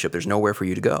relationship. There's nowhere for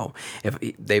you to go. If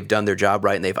they've done their job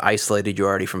right and they've isolated you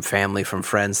already from family, from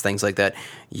friends, things like that,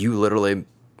 you literally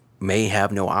may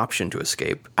have no option to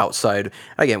escape outside.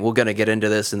 Again, we're going to get into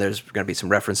this, and there's going to be some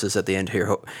references at the end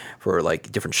here for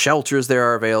like different shelters there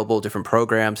are available, different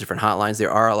programs, different hotlines.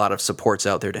 There are a lot of supports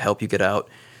out there to help you get out.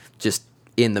 Just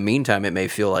in the meantime, it may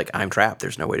feel like I'm trapped.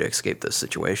 There's no way to escape this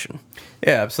situation.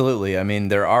 Yeah, absolutely. I mean,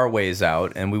 there are ways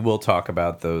out, and we will talk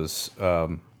about those.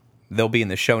 They'll be in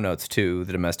the show notes, too.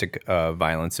 The domestic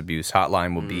violence abuse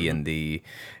hotline will be in the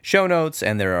show notes,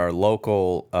 and there are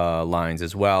local lines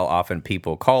as well. Often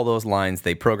people call those lines.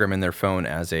 They program in their phone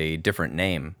as a different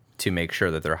name to make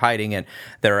sure that they're hiding it.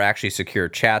 There are actually secure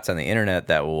chats on the internet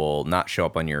that will not show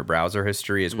up on your browser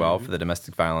history as well for the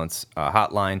domestic violence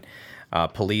hotline.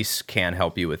 Police can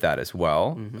help you with that as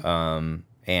well.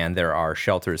 And there are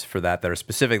shelters for that are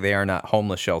specific. They are not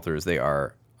homeless shelters. They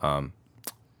are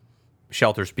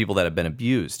shelters for people that have been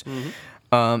abused.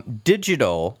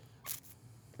 Digital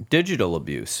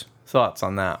abuse. Thoughts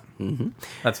on that?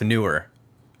 That's newer.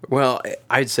 Well,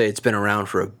 I'd say it's been around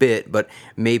for a bit, but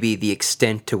maybe the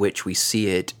extent to which we see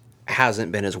it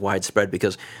hasn't been as widespread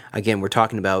because, again, we're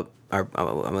talking about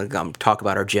I'm going to talk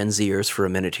about our Gen Zers for a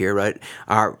minute here, right?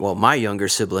 My younger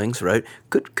siblings, right,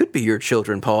 could be your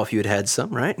children, Paul, if you had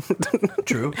some, right?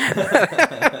 True.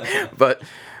 But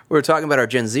we're talking about our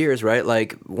Gen Zers, right?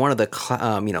 Like one of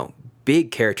the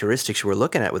big characteristics we're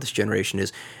looking at with this generation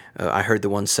is, I heard the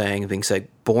one being said,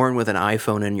 born with an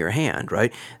iPhone in your hand,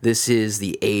 right? This is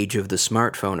the age of the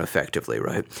smartphone, effectively,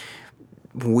 right?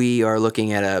 We are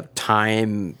looking at a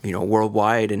time,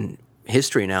 worldwide in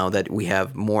history now that we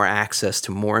have more access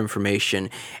to more information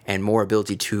and more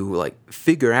ability to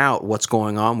figure out what's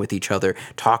going on with each other,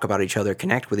 talk about each other,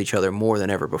 connect with each other more than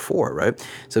ever before, right?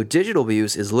 So digital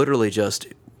abuse is literally just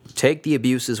take the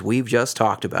abuses we've just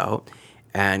talked about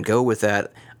and go with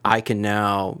that. I can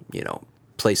now,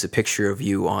 place a picture of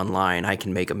you online. I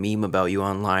can make a meme about you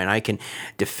online. I can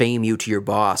defame you to your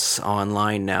boss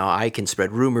online now. I can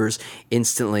spread rumors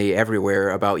instantly everywhere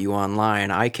about you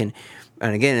online. And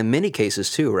again, in many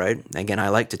cases too, right? Again, I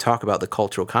like to talk about the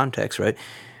cultural context, right?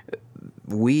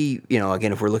 We,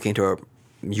 again, if we're looking to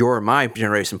your and my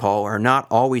generation, Paul, are not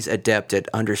always adept at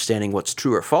understanding what's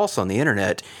true or false on the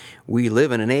internet. We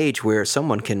live in an age where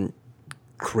someone can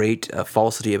create a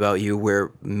falsity about you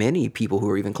where many people who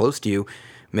are even close to you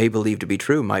may believe to be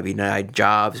true, might be denied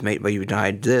jobs, may be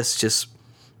denied this, just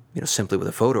simply with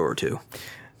a photo or two.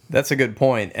 That's a good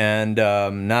point. And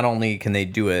not only can they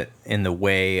do it in the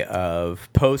way of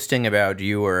posting about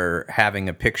you or having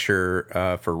a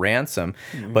picture for ransom,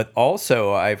 but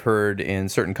also I've heard in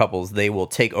certain couples they will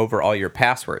take over all your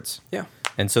passwords. Yeah.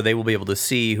 And so they will be able to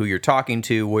see who you're talking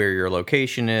to, where your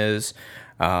location is.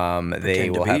 They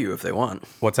will be you if they want.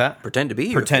 What's that? Pretend to be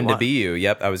you. Pretend to be you.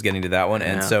 Yep, I was getting to that one.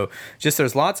 And so just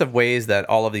there's lots of ways that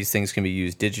all of these things can be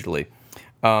used digitally.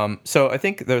 So I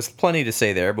think there's plenty to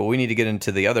say there, but we need to get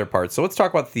into the other parts. So let's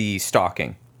talk about the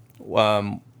stalking.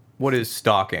 What is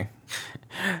stalking?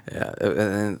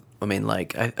 Yeah, I mean,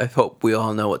 I hope we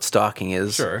all know what stalking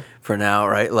is. Sure. For now,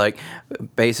 right?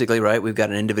 Basically, right, we've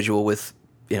got an individual with,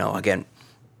 again,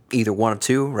 either one of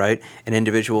two, right? An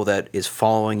individual that is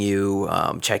following you,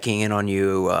 checking in on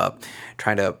you,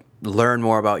 trying to learn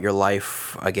more about your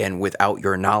life, again, without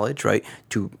your knowledge, right?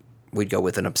 We'd go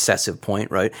with an obsessive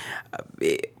point, right?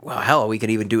 Hell, we could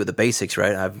even do with the basics,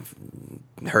 right? I've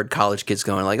heard college kids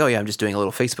going oh yeah, I'm just doing a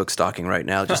little Facebook stalking right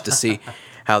now just to see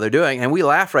how they're doing. And we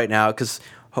laugh right now because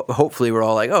hopefully we're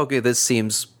all okay, this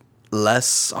seems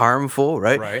less harmful,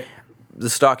 right? Right. The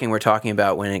stalking we're talking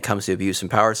about when it comes to abuse and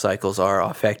power cycles are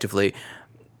effectively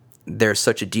there's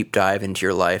such a deep dive into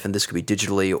your life, and this could be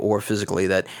digitally or physically,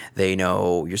 that they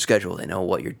know your schedule, they know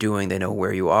what you're doing, they know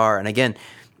where you are. And again,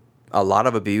 a lot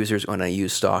of abusers when I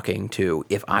use stalking too,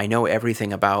 if I know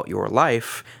everything about your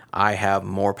life, I have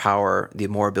more power, the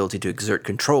more ability to exert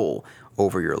control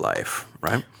over your life,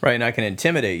 right? Right, and I can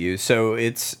intimidate you. So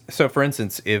for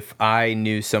instance, if I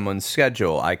knew someone's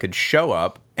schedule, I could show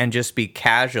up and just be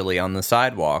casually on the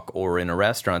sidewalk or in a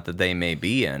restaurant that they may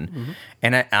be in,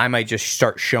 and I might just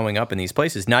start showing up in these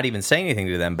places, not even saying anything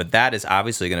to them, but that is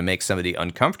obviously going to make somebody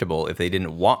uncomfortable if they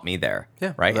didn't want me there,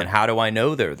 right? And how do I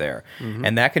know they're there?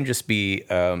 And that can just be,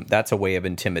 that's a way of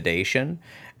intimidation.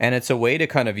 And it's a way to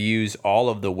kind of use all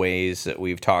of the ways that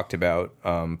we've talked about,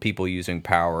 people using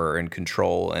power and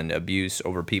control and abuse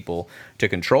over people to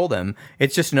control them.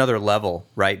 It's just another level,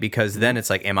 right? Because then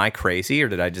it's am I crazy or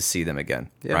did I just see them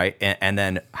again, right? And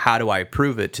then how do I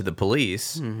prove it to the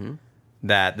police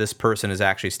that this person is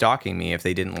actually stalking me if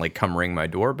they didn't come ring my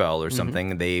doorbell or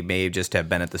something? They may just have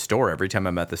been at the store every time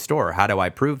I'm at the store. How do I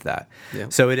prove that? Yeah.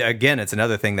 So it's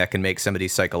another thing that can make somebody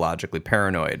psychologically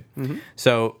paranoid.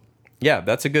 So... yeah,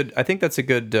 I think that's a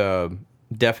good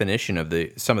definition of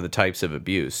some of the types of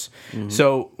abuse.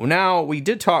 So now we've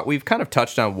kind of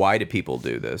touched on why do people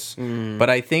do this, but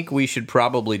I think we should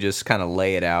probably just kind of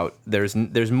lay it out. There's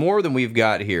more than we've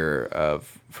got here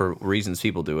for reasons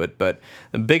people do it, but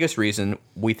the biggest reason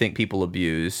we think people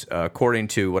abuse, according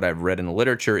to what I've read in the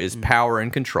literature, is power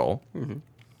and control.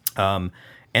 And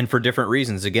for different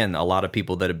reasons. Again, a lot of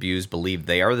people that abuse believe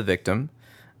they are the victim,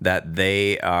 that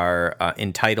they are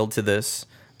entitled to this,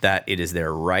 that it is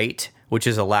their right, which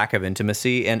is a lack of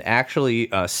intimacy, and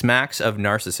actually smacks of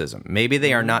narcissism. Maybe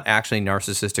they are not actually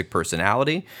narcissistic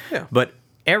personality, but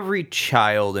every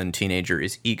child and teenager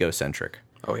is egocentric.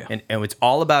 Oh, yeah. And it's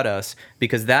all about us,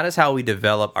 because that is how we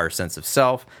develop our sense of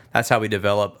self. That's how we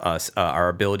develop our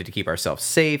ability to keep ourselves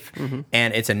safe.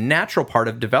 And it's a natural part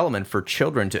of development for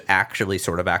children to actually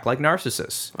sort of act like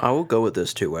narcissists. I will go with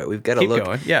this too, right? We've got to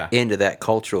look into that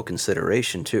cultural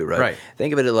consideration too, right?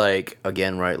 Think of it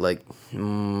again, right?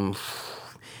 Kind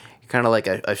of like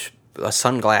a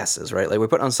sunglasses, right? Like we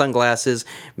put on sunglasses,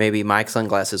 maybe my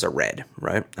sunglasses are red,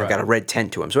 right? I've got a red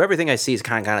tint to them. So everything I see is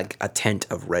kind of a tint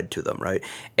of red to them, right?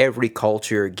 Every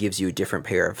culture gives you a different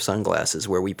pair of sunglasses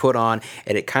where we put on,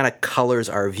 and it kind of colors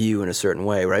our view in a certain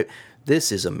way, right?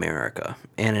 This is America.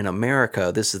 And in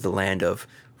America, this is the land of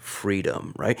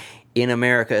freedom, right? In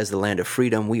America, as the land of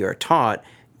freedom, we are taught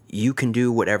you can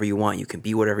do whatever you want. You can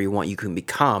be whatever you want. You can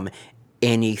become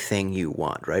anything you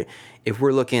want, right? If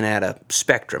we're looking at a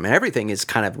spectrum, and everything is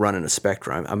kind of run in a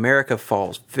spectrum, America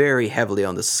falls very heavily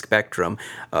on the spectrum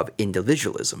of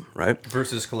individualism, right?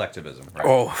 Versus collectivism, right?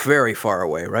 Oh, very far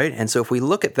away, right? And so if we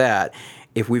look at that,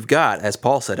 if we've got, as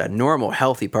Paul said, a normal,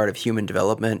 healthy part of human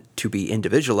development to be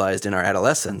individualized in our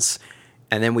adolescence,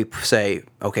 and then we say,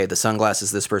 okay, the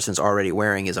sunglasses this person's already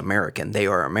wearing is American. They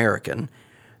are American.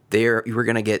 We're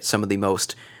going to get some of the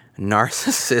most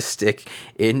narcissistic,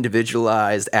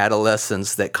 individualized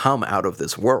adolescents that come out of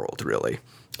this world, really.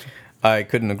 I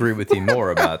couldn't agree with you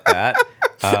more about that.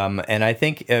 And I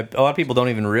think a lot of people don't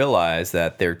even realize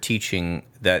that they're teaching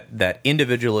that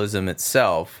individualism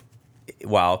itself,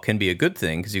 while can be a good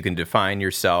thing because you can define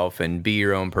yourself and be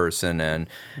your own person, and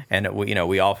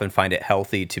we often find it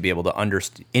healthy to be able to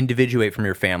individuate from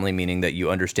your family, meaning that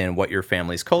you understand what your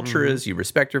family's culture is, you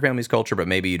respect your family's culture, but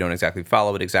maybe you don't exactly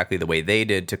follow it exactly the way they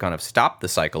did to kind of stop the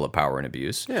cycle of power and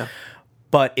abuse. Yeah.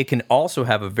 But it can also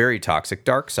have a very toxic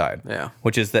dark side, yeah,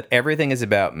 which is that everything is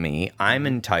about me. I'm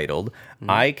entitled.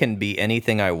 I can be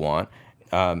anything I want.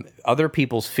 Other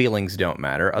people's feelings don't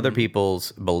matter. Other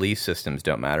people's belief systems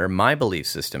don't matter. My belief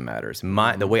system matters.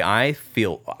 The way I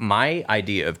feel, my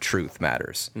idea of truth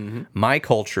matters. My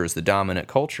culture is the dominant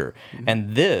culture.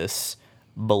 And this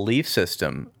belief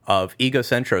system of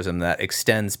egocentrism that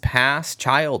extends past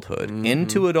childhood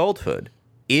into adulthood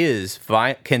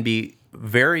can be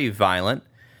very violent,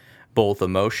 both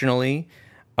emotionally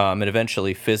and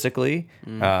eventually physically,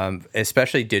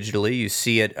 especially digitally. You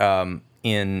see it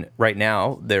right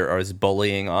now, there is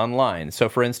bullying online. So,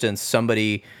 for instance,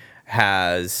 somebody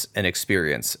has an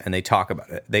experience and they talk about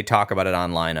it. They talk about it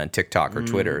online on TikTok or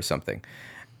Twitter or something.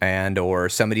 Or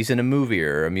somebody's in a movie,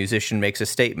 or a musician makes a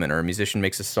statement, or a musician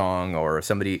makes a song, or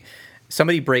somebody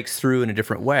breaks through in a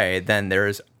different way. Then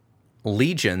there's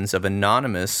legions of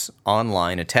anonymous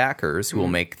online attackers who will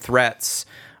make threats,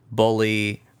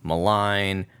 bully,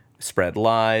 malign, spread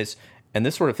lies. And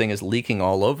this sort of thing is leaking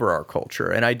all over our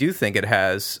culture. And I do think it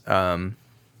has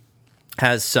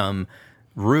some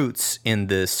roots in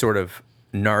this sort of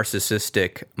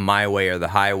narcissistic my way or the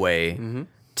highway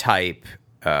type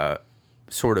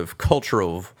sort of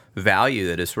cultural value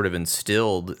that is sort of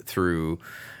instilled through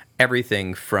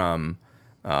everything from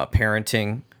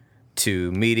parenting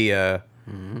to media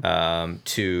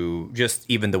to just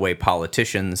even the way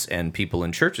politicians and people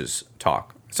in churches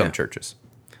talk, some churches.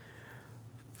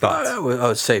 I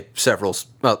would say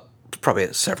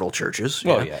probably several churches.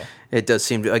 Well, yeah. It does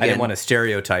seem to, again, I didn't want to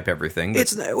stereotype everything.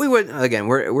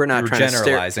 We're not trying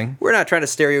generalizing. We're not trying to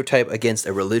stereotype against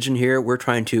a religion here. We're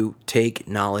trying to take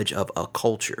knowledge of a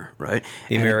culture, right?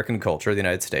 The American culture, the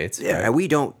United States. Yeah, right? and we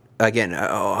don't. Again,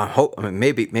 I hope. I mean,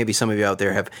 maybe some of you out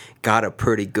there have got a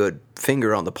pretty good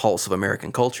finger on the pulse of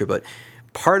American culture, but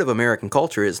part of American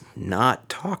culture is not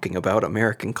talking about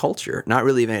American culture, not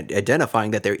really even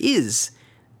identifying that there is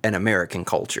an American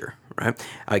culture, right?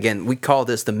 Again, we call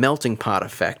this the melting pot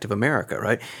effect of America,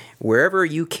 right? Wherever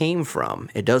you came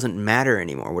from, it doesn't matter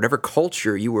anymore. Whatever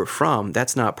culture you were from,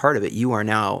 that's not part of it. You are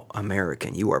now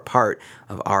American. You are part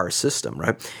of our system,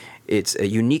 right? It's a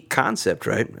unique concept,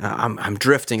 right? I'm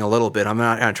drifting a little bit. I'm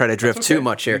not going to try to drift too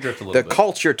much here. The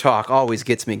culture talk always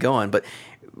gets me going, but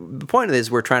the point of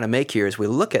this we're trying to make here is we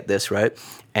look at this, right?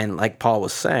 And like Paul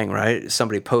was saying, right?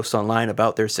 Somebody posts online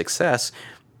about their success.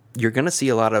 You're going to see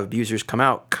a lot of abusers come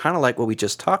out, kind of like what we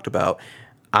just talked about.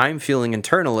 I'm feeling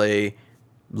internally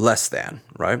less than,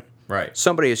 right? Right.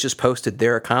 Somebody has just posted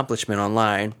their accomplishment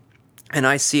online, and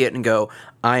I see it and go,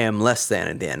 I am less than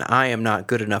again. I am not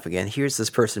good enough again. Here's this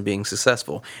person being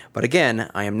successful. But again,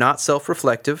 I am not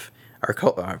self-reflective.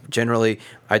 Generally,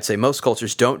 I'd say most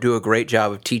cultures don't do a great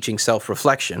job of teaching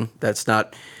self-reflection. That's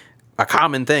not a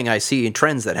common thing I see in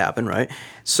trends that happen, right?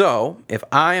 So if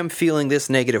I am feeling this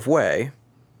negative way,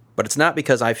 but it's not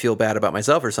because I feel bad about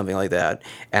myself or something like that,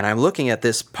 and I'm looking at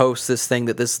this post, this thing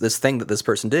that this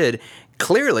person did,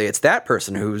 clearly it's that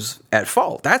person who's at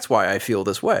fault. That's why I feel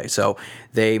this way. So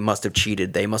they must have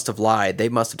cheated, they must have lied, they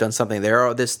must have done something.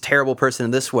 They're this terrible person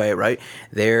in this way, right?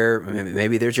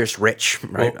 Maybe they're just rich,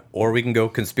 right? Or we can go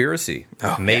conspiracy.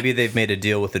 Maybe they've made a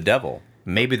deal with the devil.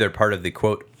 Maybe they're part of the,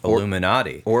 quote,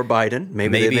 Illuminati. Or Biden.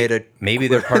 Maybe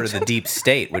they're part of the deep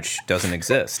state, which doesn't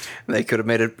exist. They could have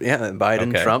made it, Biden,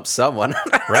 Okay. Trump, someone.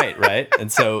 Right.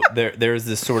 And so there's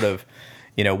this sort of,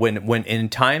 when in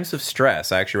times of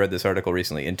stress, I actually read this article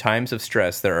recently, in times of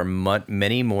stress, there are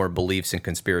many more beliefs in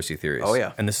conspiracy theories. Oh,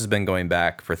 yeah. And this has been going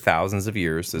back for thousands of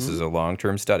years. This is a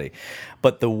long-term study.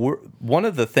 But one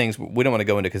of the things, we don't want to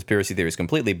go into conspiracy theories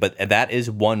completely, but that is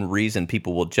one reason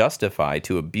people will justify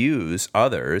to abuse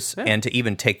others and to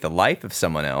even take the life of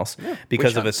someone else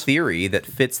because of a theory that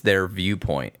fits their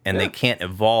viewpoint. And they can't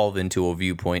evolve into a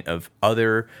viewpoint of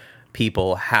other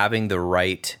people having the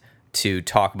right to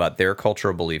talk about their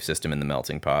cultural belief system in the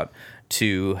melting pot,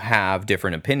 to have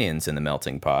different opinions in the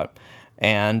melting pot.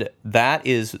 And that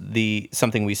is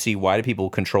something we see. Why do people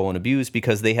control and abuse?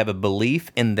 Because they have a belief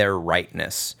in their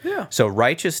rightness. Yeah. So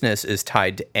righteousness is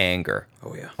tied to anger.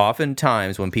 Oh, yeah.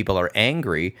 Oftentimes when people are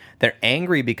angry, they're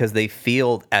angry because they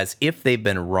feel as if they've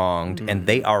been wronged and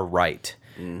they are right.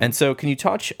 And so can you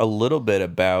touch a little bit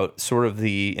about sort of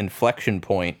the inflection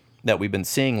point that we've been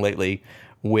seeing lately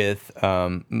with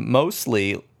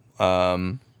mostly,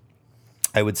 I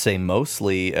would say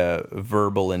mostly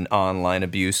verbal and online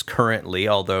abuse currently,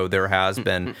 although there has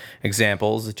been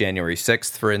examples, January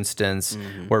 6th, for instance,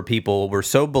 where people were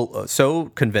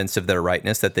so convinced of their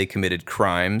rightness that they committed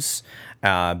crimes,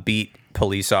 beat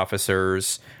police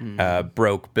officers,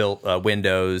 broke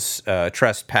windows,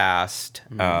 trespassed,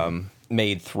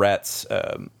 made threats,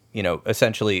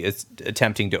 essentially it's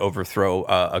attempting to overthrow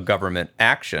a government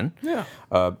action. Yeah.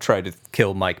 Tried to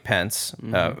kill Mike Pence,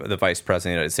 the vice president of the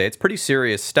United States. Pretty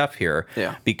serious stuff here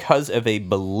because of a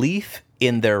belief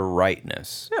in their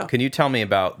rightness. Yeah. Can you tell me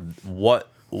about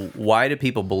why do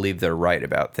people believe they're right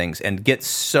about things and get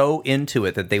so into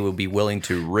it that they will be willing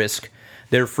to risk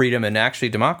their freedom and actually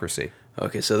democracy?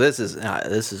 Okay, so this is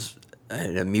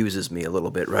it amuses me a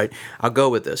little bit, right? I'll go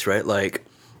with this, right? Like,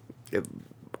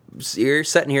 you're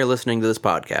sitting here listening to this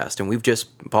podcast,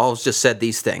 and Paul's just said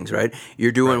these things, right?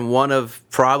 You're doing one of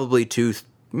probably two,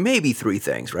 maybe three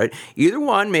things, right? Either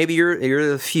one, maybe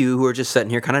you're the few who are just sitting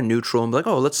here kind of neutral and be like,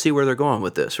 oh, let's see where they're going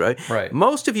with this, right? Right.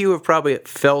 Most of you have probably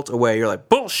felt away. You're like,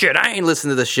 bullshit, I ain't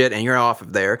listening to this shit, and you're off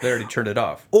of there. They already turned it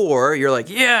off. Or you're like,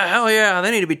 yeah, hell yeah,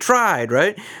 they need to be tried,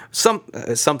 right?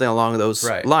 Something along those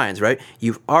lines, right?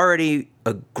 You've already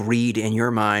agreed in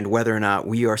your mind whether or not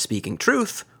we are speaking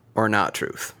truth or not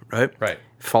truth, right? Right.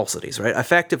 Falsities, right?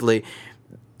 Effectively,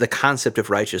 the concept of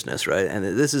righteousness, right? And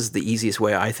this is the easiest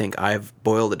way I think I've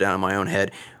boiled it down in my own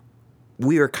head.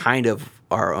 We are kind of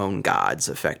our own gods,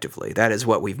 effectively. That is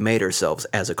what we've made ourselves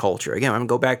as a culture. Again, I'm going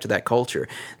to go back to that culture.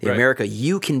 America,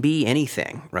 you can be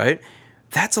anything, right?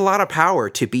 That's a lot of power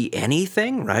to be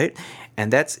anything, right?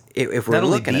 And that's, if we're not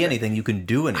only looking be at anything, you can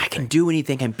do anything. I can do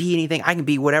anything, I can be anything, I can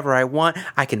be whatever I want,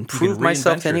 I can prove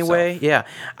myself anyway. Yeah,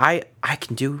 I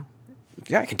can do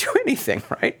anything,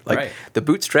 right? Like the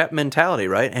bootstrap mentality,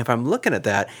 right? And if I'm looking at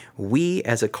that, we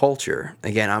as a culture,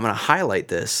 again, I'm going to highlight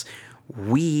this,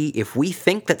 if we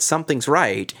think that something's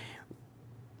right,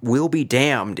 we'll be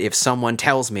damned if someone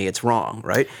tells me it's wrong,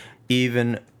 right?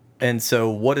 And so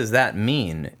what does that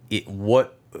mean?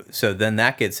 So then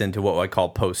that gets into what I call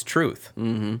post-truth.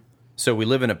 Mm-hmm. So we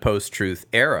live in a post-truth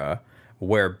era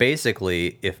where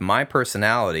basically if my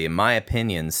personality and my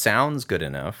opinion sounds good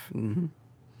enough,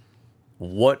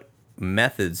 what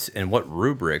methods and what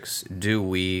rubrics do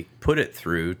we put it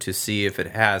through to see if it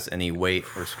has any weight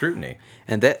or scrutiny?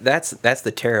 And that's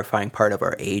the terrifying part of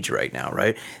our age right now,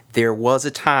 right? There was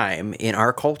a time in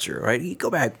our culture, right? You go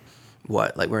back, we're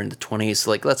in the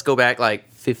 20s, let's go back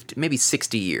 50, maybe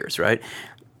 60 years, right?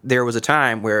 There was a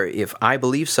time where if I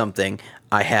believed something,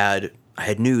 I had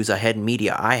news, I had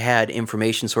media, I had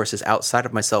information sources outside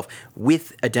of myself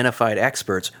with identified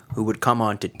experts who would come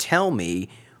on to tell me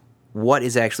what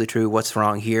is actually true, what's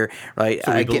wrong here, right?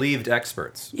 So we believed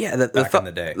experts. Yeah, back in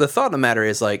the day. The thought of the matter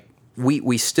is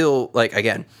we still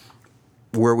again.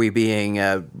 Were we being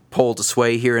pulled to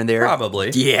sway here and there?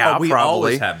 Probably. Yeah, we probably.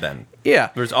 always have been.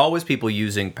 Yeah. There's always people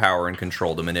using power and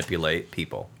control to manipulate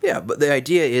people. Yeah, but the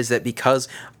idea is that because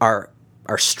our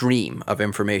stream of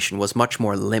information was much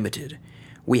more limited,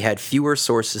 we had fewer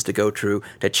sources to go through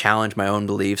to challenge my own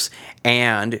beliefs,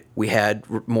 and we had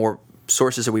more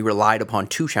sources that we relied upon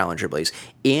to challenge our beliefs.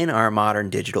 In our modern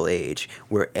digital age,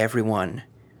 where everyone,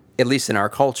 at least in our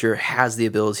culture, has the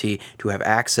ability to have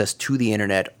access to the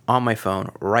internet on my phone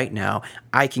right now.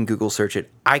 I can Google search it.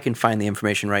 I can find the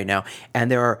information right now. And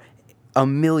there are a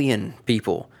million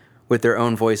people with their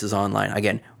own voices online.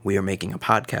 Again, we are making a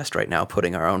podcast right now,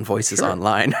 putting our own voices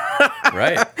online.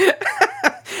 Right.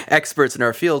 Experts in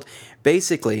our field.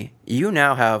 Basically, you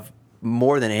now have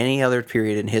more than any other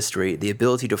period in history, the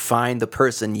ability to find the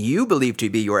person you believe to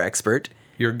be your expert,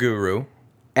 your guru,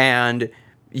 and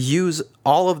use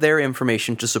all of their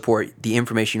information to support the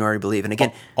information you already believe. And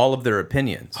again, all of their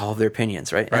opinions. All of their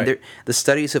opinions, right? And the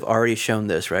studies have already shown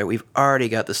this, right? We've already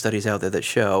got the studies out there that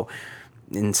show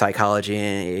in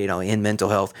psychology, in mental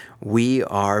health, we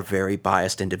are very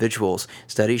biased individuals.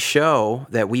 Studies show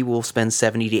that we will spend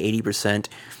 70 to 80%,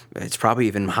 it's probably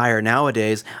even higher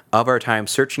nowadays, of our time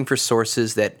searching for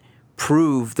sources that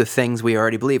prove the things we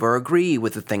already believe or agree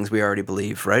with the things we already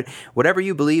believe, right? Whatever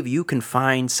you believe, you can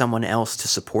find someone else to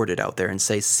support it out there and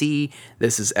say, see,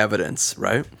 this is evidence,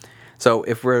 right? So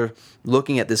if we're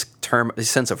looking at this term,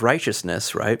 this sense of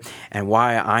righteousness, right, and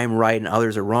why I'm right and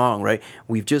others are wrong, right,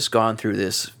 we've just gone through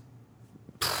this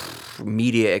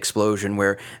media explosion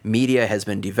where media has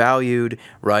been devalued,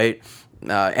 right?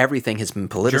 Everything has been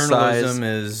politicized. Journalism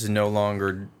is no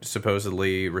longer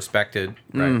supposedly respected,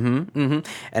 right? And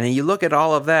then you look at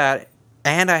all of that,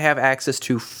 and I have access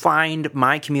to find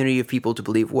my community of people to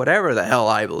believe whatever the hell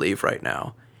I believe right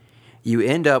now. You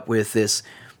end up with this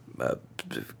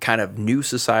kind of new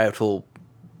societal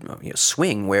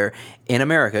swing where in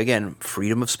America, again,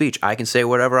 freedom of speech. I can say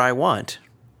whatever I want.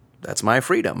 That's my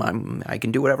freedom. I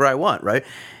can do whatever I want, right?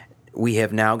 We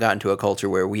have now gotten to a culture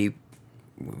where we've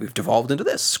devolved into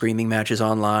this: screaming matches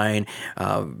online,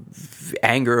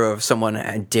 anger of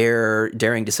someone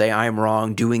daring to say I'm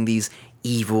wrong, doing these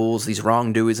evils, these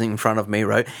wrongdoings in front of me,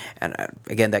 right? And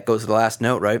again, that goes to the last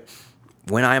note, right?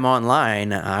 When I'm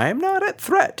online, I'm not a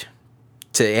threat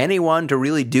to anyone to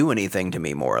really do anything to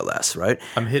me, more or less, right?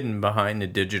 I'm hidden behind a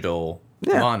digital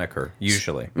moniker,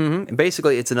 usually. Mm-hmm.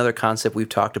 Basically, it's another concept we've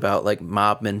talked about, like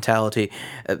mob mentality,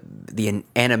 the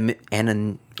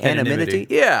anonymity.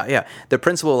 Yeah. The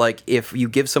principle, like, if you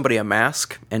give somebody a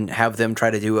mask and have them try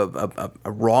to do a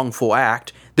wrongful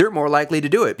act, they're more likely to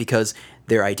do it because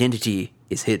their identity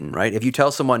is hidden, right? If you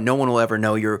tell someone no one will ever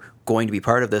know you're going to be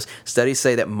part of this, studies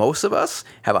say that most of us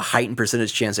have a heightened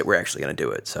percentage chance that we're actually going to do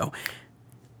it. So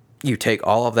you take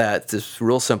all of that, this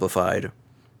real simplified,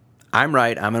 I'm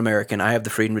right, I'm an American, I have the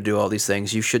freedom to do all these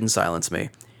things, you shouldn't silence me.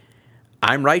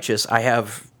 I'm righteous, I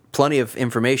have plenty of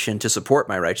information to support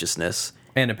my righteousness.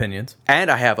 And opinions. And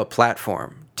I have a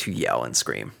platform to yell and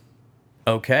scream.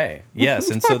 Okay, yes,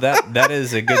 and so that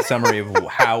is a good summary of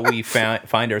how we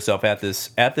find ourselves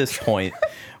at this point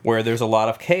where there's a lot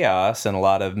of chaos and a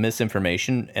lot of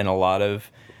misinformation and a lot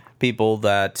of people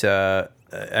that...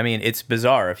 it's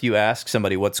bizarre. If you ask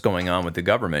somebody what's going on with the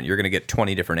government, you're going to get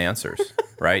 20 different answers,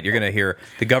 right? You're going to hear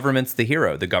the government's the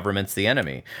hero, the government's the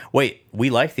enemy. Wait, we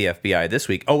like the FBI this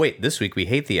week. Oh, wait, this week we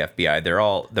hate the FBI.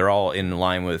 They're all in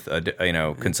line with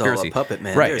conspiracy. It's all a puppet,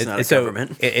 man. Right. There's not a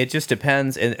government. It just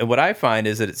depends. And what I find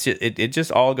is that it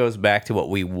just all goes back to what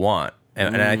we want.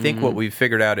 And I think what we've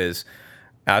figured out is,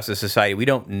 as a society, we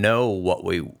don't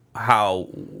know how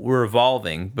we're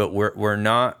evolving, but we're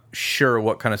not sure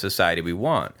what kind of society we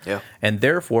want. Yeah. And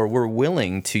therefore, we're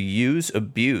willing to use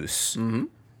abuse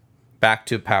back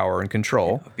to power and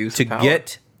control to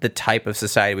get the type of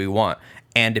society we want.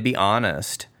 And to be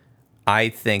honest, I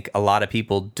think a lot of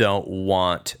people don't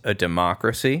want a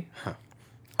democracy. Huh.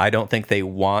 I don't think they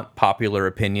want popular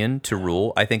opinion to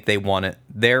rule. I think they want it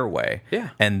their way.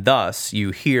 Yeah. And thus, you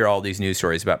hear all these news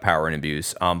stories about power and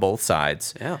abuse on both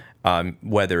sides. Yeah.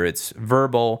 Whether it's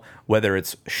verbal, whether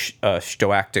it's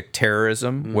stochastic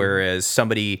terrorism, whereas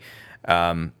somebody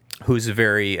who's a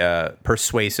very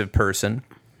persuasive person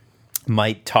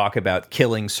might talk about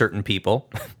killing certain people,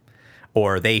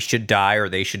 or they should die, or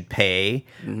they should pay,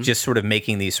 just sort of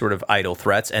making these sort of idle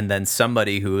threats, and then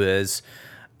somebody who is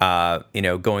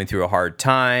going through a hard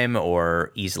time,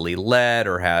 or easily led,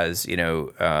 or has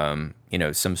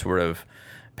some sort of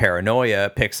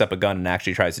paranoia, picks up a gun and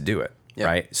actually tries to do it. Yep.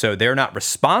 Right? So they're not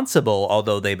responsible,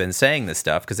 although they've been saying this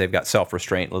stuff because they've got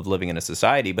self-restraint of living in a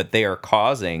society, but they are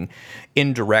causing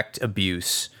indirect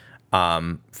abuse.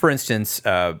 For instance,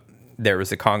 there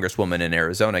was a congresswoman in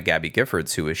Arizona, Gabby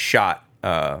Giffords, who was shot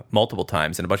multiple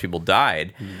times, and a bunch of people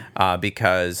died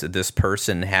because this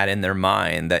person had in their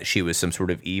mind that she was some sort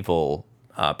of evil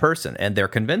person, and they're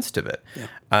convinced of it. Yeah.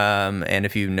 And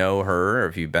if you know her, or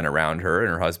if you've been around her, and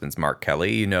her husband's Mark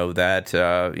Kelly, you know that,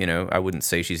 I wouldn't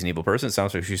say she's an evil person. It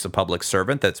sounds like she's a public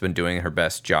servant that's been doing her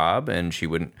best job, and she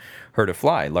wouldn't hurt a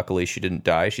fly. Luckily, she didn't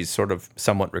die. She's sort of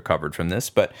somewhat recovered from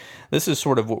this, but this is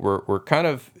sort of what we're kind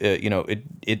of,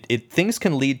 things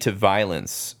can lead to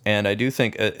violence. And I do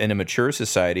think in a mature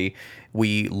society,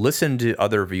 we listen to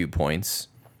other viewpoints,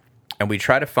 and we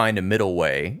try to find a middle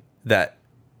way that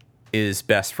is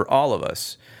best for all of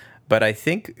us. But I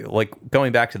think, like,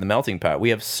 going back to the melting pot, we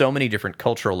have so many different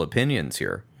cultural opinions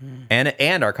here,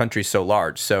 and our country's so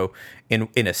large. So in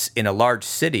a large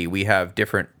city, we have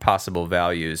different possible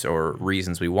values or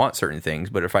reasons we want certain things.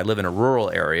 But if I live in a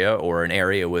rural area or an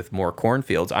area with more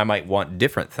cornfields, I might want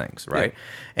different things, right? Yeah.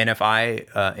 And if I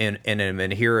am an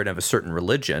adherent of a certain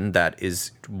religion that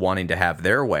is wanting to have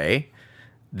their way,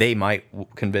 they might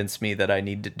convince me that I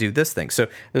need to do this thing. So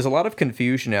there's a lot of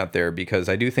confusion out there because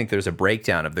I do think there's a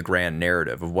breakdown of the grand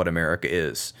narrative of what America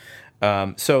is.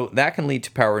 So that can lead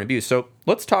to power and abuse. So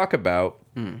let's talk about,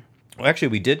 well, actually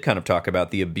we did kind of talk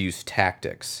about the abuse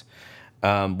tactics.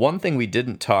 One thing we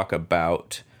didn't talk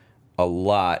about a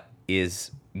lot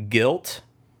is guilt,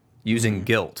 using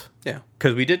guilt. Yeah.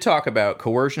 Because we did talk about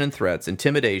coercion and threats,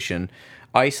 intimidation,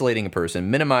 isolating a person,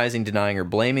 minimizing, denying, or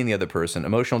blaming the other person,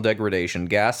 emotional degradation,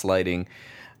 gaslighting,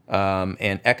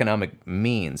 and economic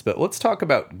means. But let's talk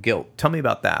about guilt. Tell me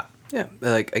about that. Yeah,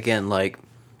 like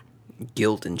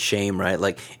guilt and shame, right?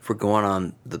 Like if we're going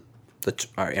on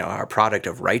our product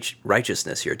of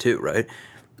righteousness here too, right?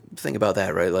 Think about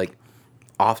that, right? Like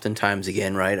oftentimes,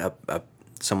 again, right,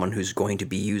 someone who's going to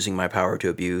be using my power to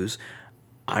abuse,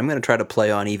 I'm going to try to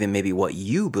play on even maybe what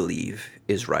you believe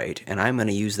is right, and I'm going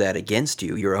to use that against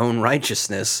you, your own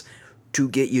righteousness, to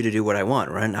get you to do what I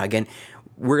want, right? Now, again,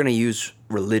 we're going to use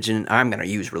religion. I'm going to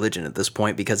use religion at this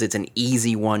point because it's an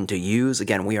easy one to use.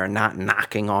 Again, we are not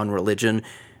knocking on religion.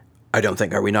 I don't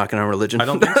think. Are we knocking on religion? I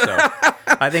don't think so.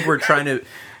 I think we're trying to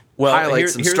highlight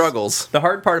some struggles. The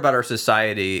hard part about our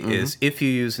society is if you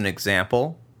use an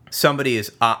example, somebody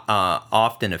is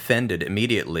often offended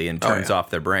immediately and turns off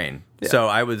their brain. Yeah. So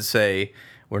I would say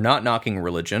we're not knocking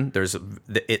religion. There's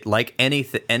like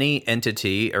any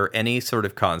entity or any sort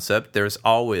of concept. There's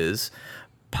always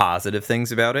positive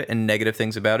things about it and negative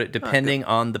things about it, depending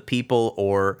on the people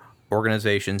or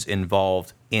organizations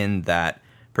involved in that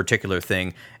particular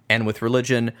thing. And with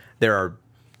religion, there are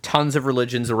tons of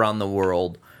religions around the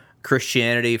world.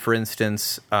 Christianity, for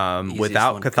instance,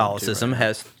 without Catholicism,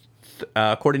 has,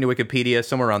 according to Wikipedia,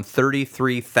 somewhere around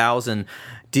 33,000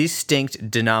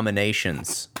 distinct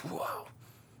denominations. Wow.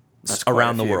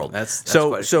 Around the world. That's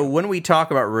so when we talk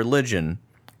about religion,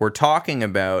 we're talking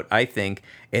about, I think,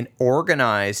 an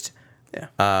organized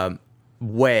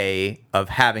way of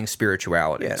having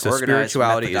spirituality. Yeah, so organized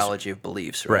spirituality methodology of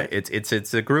beliefs, right?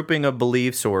 It's a grouping of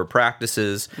beliefs or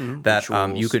practices that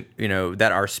you could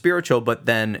that are spiritual, but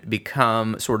then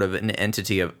become sort of an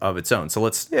entity of its own. So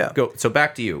let's go. So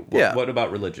back to you. What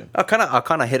about religion? I'll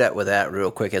kind of hit it with that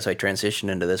real quick as I transition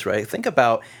into this. Right, think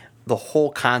about the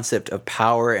whole concept of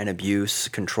power and abuse,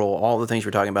 control, all the things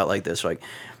we're talking about like this. Like,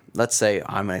 let's say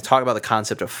I'm going to talk about the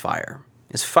concept of fire.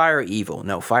 Is fire evil?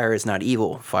 No, fire is not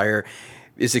evil. Fire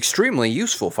is extremely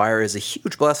useful. Fire is a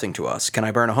huge blessing to us. Can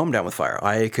I burn a home down with fire?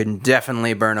 I can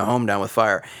definitely burn a home down with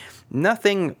fire.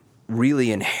 Nothing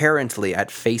really inherently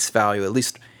at face value, at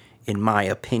least in my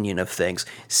opinion of things,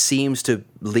 seems to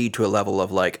lead to a level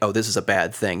of like, oh, this is a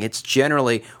bad thing. It's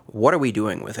generally, what are we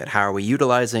doing with it? How are we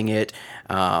utilizing it?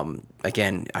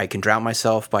 Again, I can drown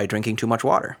myself by drinking too much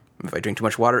water. If I drink too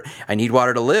much water, I need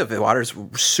water to live. Water's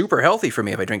super healthy for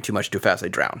me. If I drink too much too fast, I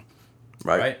drown.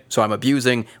 Right? So I'm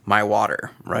abusing my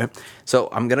water, right? So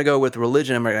I'm going to go with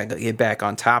religion. I'm going to get back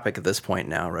on topic at this point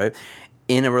now, right?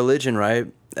 In a religion, right,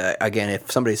 again,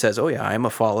 if somebody says, oh yeah, I'm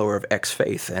a follower of X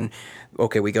faith, and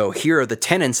okay, we go, here are the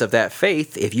tenets of that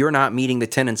faith. If you're not meeting the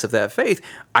tenets of that faith,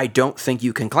 I don't think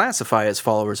you can classify as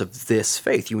followers of this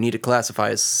faith. You need to classify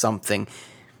as something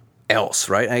else,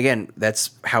 right? And again,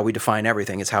 that's how we define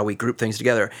everything. It's how we group things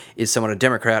together. Is someone a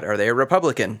Democrat? Are they a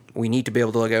Republican? We need to be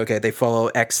able to look, okay, they follow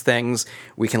X things.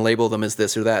 We can label them as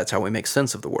this or that. It's how we make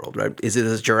sense of the world, right? Is it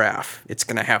a giraffe? It's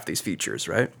going to have these features,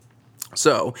 right?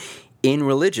 So in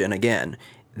religion, again,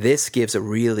 this gives a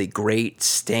really great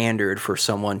standard for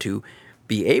someone to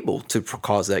be able to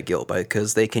cause that guilt,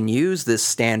 because they can use this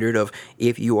standard of,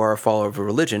 if you are a follower of a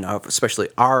religion, especially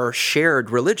our shared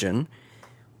religion,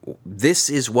 this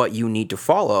is what you need to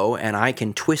follow, and I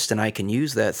can twist and I can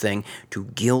use that thing to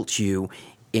guilt you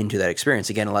into that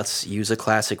experience. Again, let's use a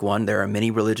classic one. There are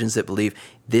many religions that believe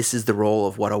this is the role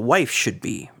of what a wife should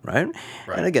be, right?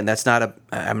 And again, that's not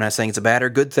I'm not saying it's a bad or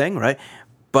good thing, right?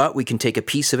 But we can take a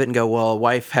piece of it and go, well, a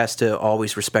wife has to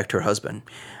always respect her husband.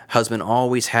 Husband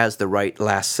always has the right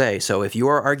last say. So if you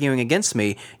are arguing against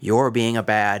me, you're being a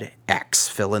bad X.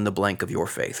 Fill in the blank of your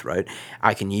faith, right?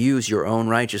 I can use your own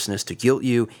righteousness to guilt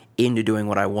you into doing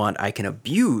what I want. I can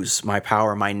abuse my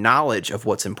power, my knowledge of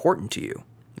what's important to you.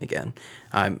 Again,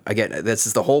 this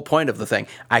is the whole point of the thing.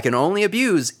 I can only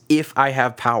abuse if I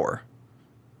have power.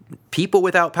 People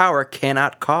without power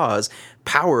cannot cause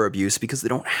power abuse because they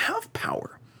don't have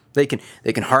power. They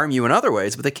can harm you in other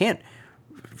ways, but they can't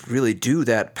really do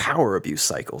that power abuse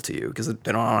cycle to you because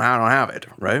they don't have it,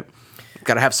 right?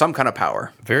 Got to have some kind of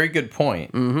power. Very good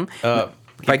point.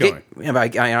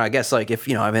 I guess like if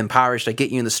I'm impoverished, I get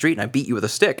you in the street and I beat you with a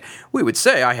stick. We would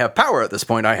say I have power at this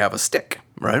point. I have a stick,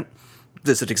 right?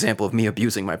 This is an example of me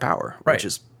abusing my power, which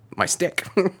is my stick.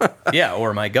 Yeah,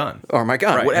 or my gun. Or my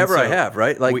gun, right. whatever I have,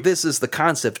 right? Like this is the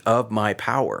concept of my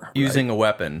power. Using a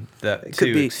weapon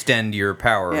to extend your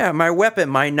power. Yeah, my weapon,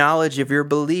 my knowledge of your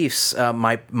beliefs,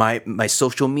 my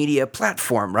social media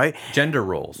platform, right? Gender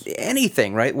roles.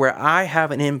 Anything, right? Where I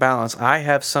have an imbalance, I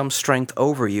have some strength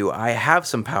over you, I have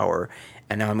some power,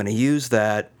 and now I'm going to use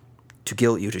that to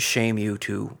guilt you, to shame you,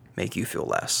 to make you feel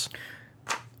less.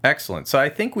 Excellent. So I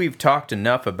think we've talked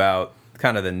enough about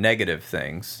kind of the negative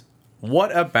things.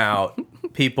 What about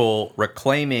people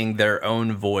reclaiming their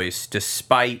own voice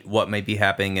despite what may be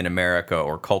happening in America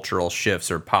or cultural shifts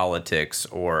or politics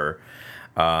or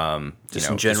just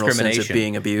in general sense of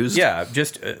being abused? Yeah,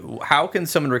 just how can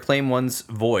someone reclaim one's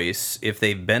voice if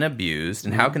they've been abused,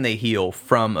 and how can they heal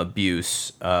from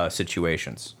abuse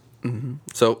situations? Mm-hmm.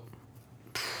 So,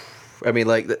 I mean,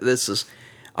 like this is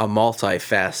a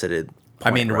multifaceted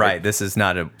point, right? This is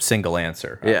not a single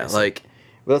answer. Obviously. Yeah, like,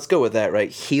 let's go with that, right?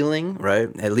 Healing, right?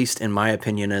 At least in my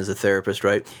opinion as a therapist,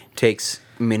 right, takes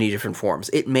many different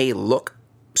forms. It may look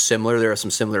similar. There are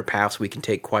some similar paths we can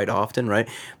take quite often, right?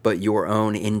 But your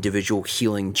own individual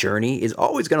healing journey is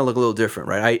always going to look a little different,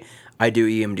 right? I do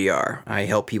EMDR. I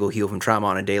help people heal from trauma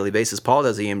on a daily basis. Paul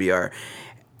does EMDR.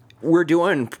 We're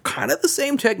doing kind of the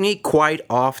same technique quite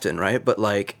often, right? But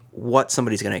like what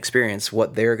somebody's going to experience,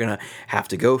 what they're going to have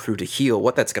to go through to heal,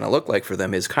 what that's going to look like for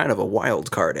them is kind of a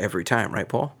wild card every time, right,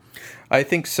 Paul? I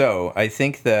think so. I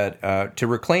think that to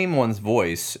reclaim one's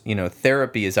voice,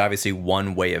 therapy is obviously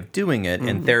one way of doing it,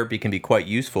 and therapy can be quite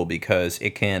useful because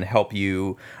it can help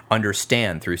you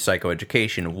understand through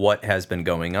psychoeducation what has been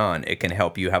going on. It can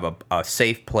help you have a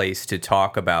safe place to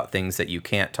talk about things that you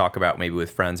can't talk about maybe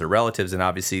with friends or relatives, and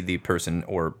obviously the person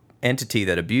or entity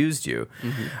that abused you.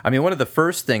 I mean, one of the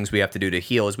first things we have to do to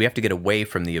heal is we have to get away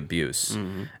from the abuse.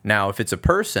 Now, if it's a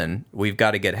person, we've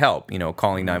got to get help.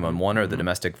 Calling 911 or the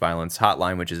domestic violence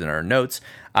hotline, which is in our notes.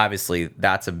 Obviously,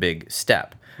 that's a big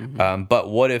step. But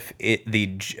what if it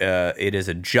is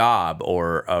a job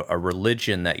or a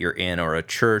religion that you're in, or a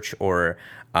church, or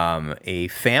a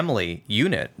family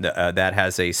unit that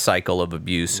has a cycle of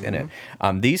abuse in it?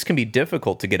 These can be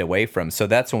difficult to get away from. So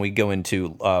that's when we go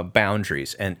into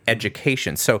boundaries and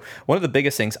education. So one of the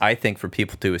biggest things I think for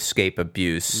people to escape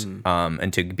abuse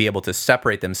and to be able to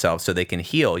separate themselves so they can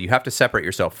heal, you have to separate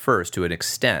yourself first to an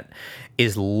extent,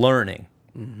 is learning.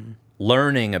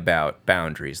 Learning about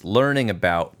boundaries, learning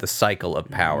about the cycle of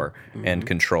power and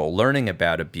control, learning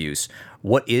about abuse.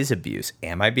 What is abuse?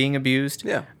 Am I being abused?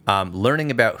 Yeah. Learning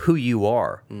about who you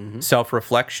are,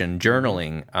 self-reflection,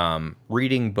 journaling,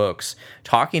 reading books,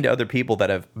 talking to other people that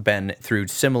have been through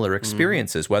similar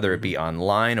experiences, whether it be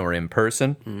online or in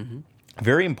person.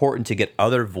 Very important to get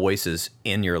other voices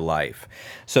in your life.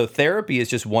 So therapy is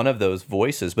just one of those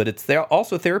voices, but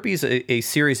therapy is a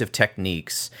series of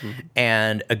techniques.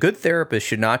 And a good therapist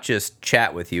should not just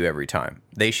chat with you every time.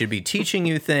 They should be teaching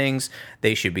you things.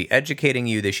 They should be educating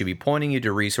you. They should be pointing you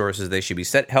to resources. They should be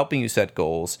helping you set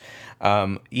goals.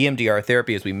 EMDR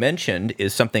therapy, as we mentioned,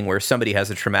 is something where somebody has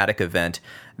a traumatic event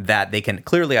that they can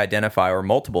clearly identify, or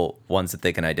multiple ones that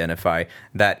they can identify,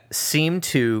 that seem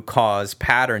to cause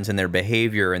patterns in their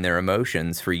behavior and their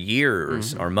emotions for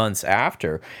years or months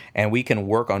after. And we can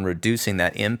work on reducing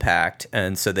that impact,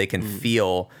 and so they can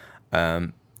feel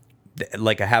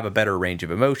like have a better range of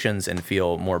emotions and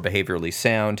feel more behaviorally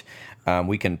sound.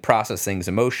 We can process things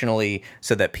emotionally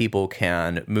so that people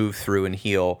can move through and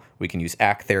heal. We can use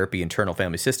ACT therapy, internal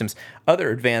family systems,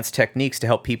 other advanced techniques to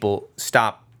help people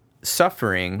stop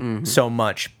suffering so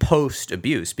much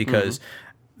post-abuse, because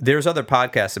there's other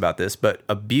podcasts about this, but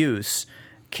abuse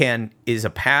is a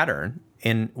pattern,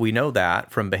 and we know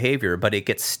that from behavior, but it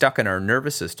gets stuck in our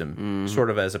nervous system sort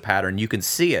of as a pattern. You can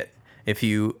see it if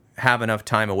you have enough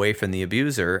time away from the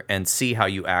abuser and see how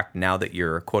you act now that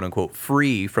you're quote unquote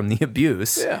free from the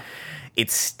abuse. Yeah.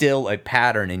 It's still a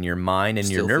pattern in your mind and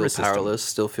your nervous system.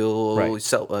 Still feel powerless,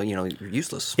 still feel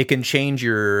useless. It can change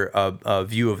your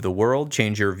view of the world,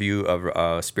 change your view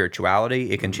of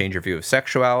spirituality. It can change your view of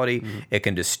sexuality. It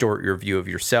can distort your view of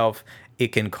yourself.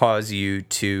 It can cause you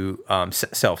to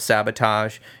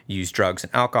self-sabotage, use drugs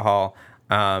and alcohol.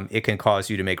 It can cause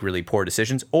you to make really poor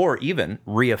decisions, or even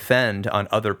reoffend on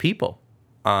other people.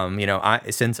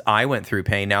 Since I went through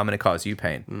pain, now I'm going to cause you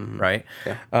pain, right?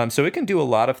 Yeah. So it can do a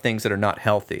lot of things that are not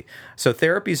healthy. So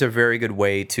therapy is a very good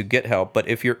way to get help. But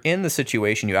if you're in the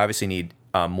situation, you obviously need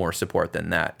more support than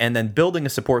that. And then building a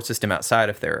support system outside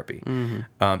of therapy.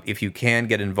 If you can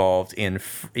get involved in,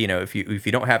 if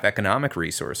you don't have economic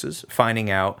resources,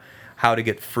 finding out how to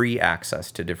get free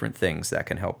access to different things that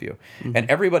can help you. And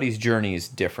everybody's journey is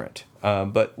different.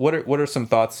 But what are some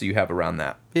thoughts you have around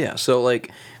that? Yeah. So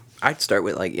I'd start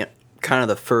with kind of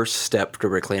the first step to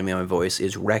reclaiming my voice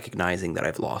is recognizing that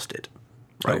I've lost it.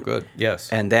 Right? Oh, good.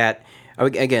 Yes. And that,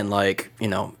 again,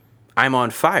 I'm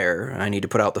on fire. I need to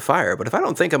put out the fire. But if I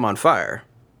don't think I'm on fire,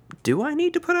 do I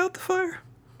need to put out the fire?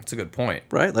 That's a good point.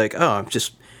 Right?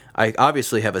 I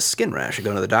obviously have a skin rash. I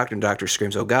go to the doctor and the doctor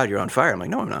screams, "Oh God, you're on fire." I'm like,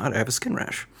 "No, I'm not. I have a skin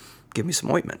rash. Give me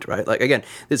some ointment," right? Again,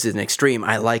 this is an extreme.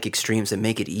 I like extremes that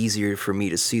make it easier for me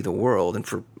to see the world. And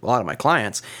for a lot of my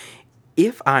clients,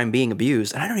 if I'm being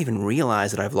abused and I don't even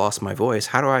realize that I've lost my voice,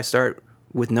 how do I start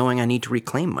with knowing I need to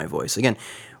reclaim my voice? Again,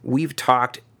 we've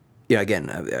talked, again,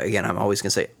 I'm always going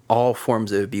to say all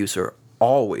forms of abuse are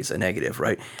always a negative,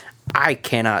 right? I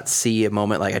cannot see a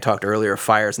moment, like I talked earlier,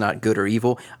 fire is not good or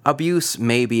evil. Abuse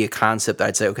may be a concept that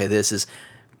I'd say, okay, this is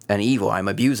an evil. I'm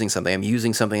abusing something. I'm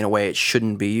using something in a way it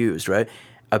shouldn't be used, right?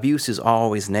 Abuse is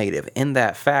always negative. In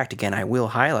that fact, again, I will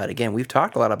highlight, again, we've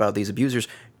talked a lot about these abusers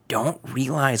don't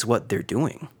realize what they're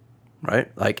doing, right?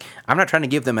 I'm not trying to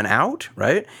give them an out,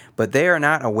 right? But they are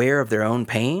not aware of their own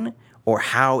pain or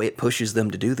how it pushes them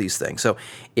to do these things. So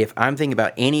if I'm thinking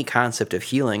about any concept of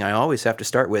healing, I always have to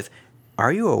start with,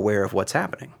 are you aware of what's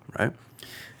happening, right?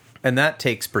 And that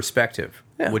takes perspective,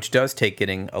 which does take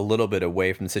getting a little bit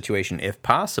away from the situation, if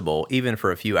possible, even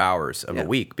for a few hours of a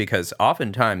week, because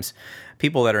oftentimes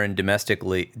people that are in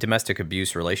domestic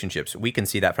abuse relationships, we can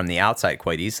see that from the outside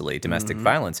quite easily, domestic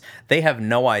violence, they have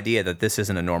no idea that this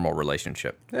isn't a normal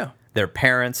relationship. Yeah. Their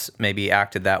parents maybe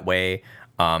acted that way,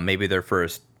 maybe their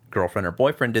first girlfriend or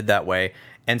boyfriend did that way,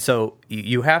 and so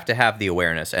you have to have the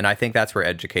awareness, and I think that's where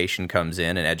education comes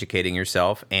in, and educating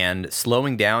yourself, and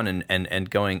slowing down and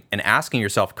going and asking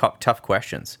yourself tough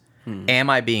questions. Am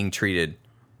I being treated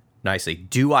nicely?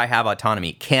 Do I have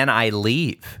autonomy? Can I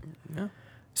leave? Yeah.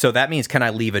 So that means, can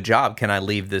I leave a job? Can I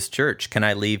leave this church? Can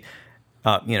I leave,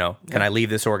 can I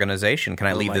leave this organization? Can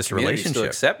I leave this relationship? Still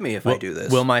accept me if I do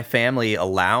this? Will my family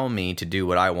allow me to do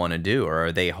what I want to do, or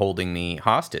are they holding me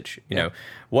hostage? You know,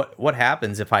 what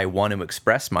happens if I want to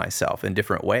express myself in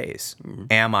different ways?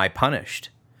 Am I punished?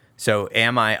 So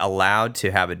am I allowed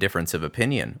to have a difference of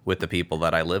opinion with the people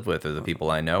that I live with, or the people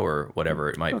I know, or whatever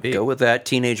it might be? Go with that.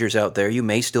 Teenagers out there, you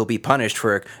may still be punished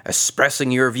for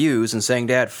expressing your views and saying,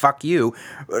 "Dad, fuck you."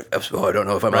 Oh, I don't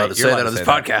know if I'm allowed to say that on this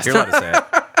podcast. You're allowed to say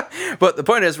it. But the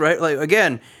point is, right,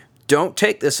 again, don't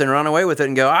take this and run away with it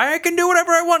and go, "I can do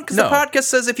whatever I want because the podcast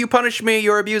says if you punish me,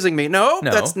 you're abusing me." No,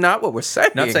 that's not what we're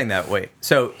saying. Not saying that way.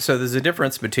 So there's a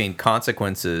difference between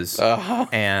consequences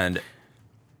and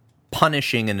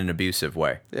punishing in an abusive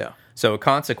way. Yeah. So a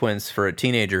consequence for a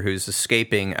teenager who's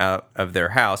escaping out of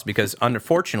their house, because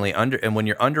unfortunately, and when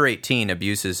you're under 18,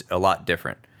 abuse is a lot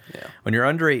different. Yeah. When you're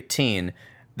under 18,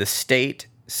 the state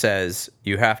says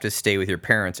you have to stay with your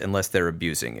parents unless they're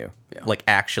abusing you, like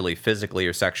actually physically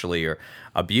or sexually or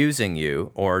abusing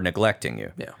you or neglecting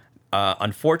you. Yeah.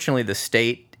 Unfortunately, the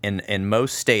state in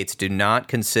most states do not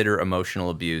consider emotional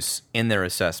abuse in their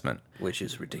assessment. Which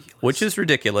is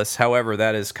ridiculous. However,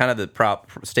 that is kind of the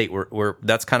state where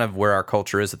that's kind of where our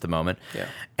culture is at the moment. Yeah.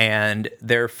 And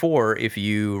therefore, if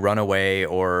you run away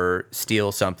or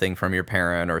steal something from your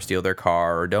parent or steal their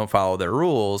car or don't follow their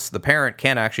rules, the parent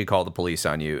can actually call the police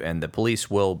on you, and the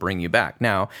police will bring you back.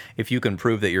 Now, if you can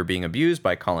prove that you're being abused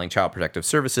by calling Child Protective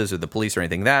Services or the police or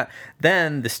anything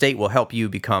then the state will help you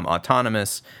become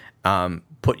autonomous,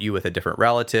 put you with a different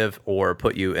relative, or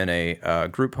put you in a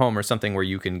group home or something where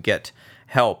you can get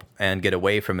help and get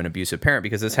away from an abusive parent,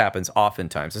 because this happens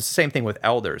oftentimes. It's the same thing with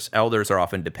elders. Elders are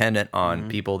often dependent on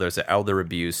people. There's an elder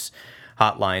abuse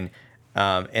hotline.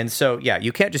 And so,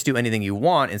 you can't just do anything you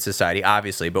want in society,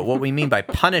 obviously. But what we mean by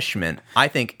punishment, I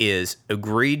think, is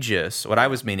egregious. What I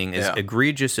was meaning is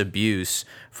egregious abuse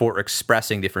for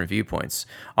expressing different viewpoints.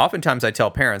 Oftentimes I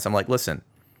tell parents, I'm like, listen,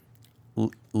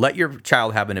 let your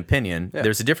child have an opinion. Yeah.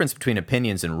 There's a difference between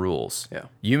opinions and rules. Yeah.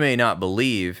 You may not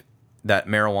believe that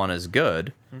marijuana is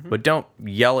good, but don't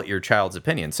yell at your child's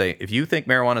opinion. Say, if you think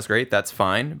marijuana is great, that's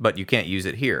fine, but you can't use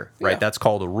it here, right? That's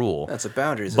called a rule. That's a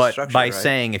boundary. It's but a structure, by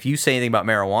saying, if you say anything about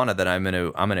marijuana, then I'm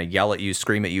gonna yell at you,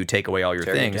 scream at you, take away all your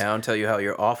tear things, you down, tell you how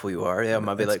awful you are. Yeah, I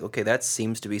might be like, okay, that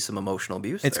seems to be some emotional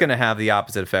abuse. It's going to have the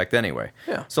opposite effect anyway.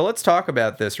 Yeah. So let's talk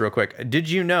about this real quick. Did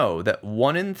you know that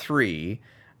 1 in 3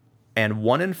 And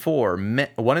 1 in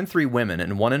 3 women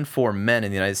and 1 in 4 men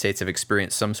in the United States have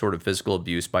experienced some sort of physical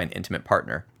abuse by an intimate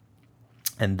partner.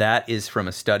 And that is from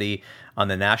a study on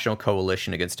the National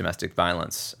Coalition Against Domestic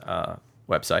Violence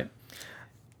website.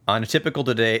 On a typical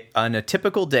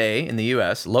day in the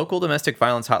U.S., local domestic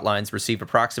violence hotlines receive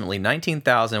approximately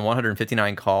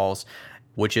 19,159 calls,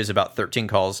 which is about 13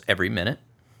 calls every minute.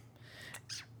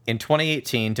 In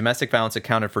 2018, domestic violence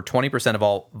accounted for 20% of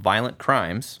all violent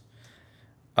crimes.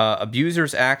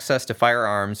 Abusers' access to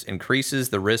firearms increases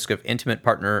the risk of intimate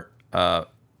partner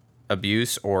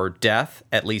abuse or death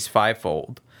at least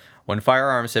fivefold. When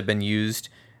firearms have been used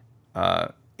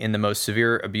in the most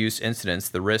severe abuse incidents,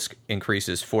 the risk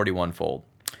increases 41-fold.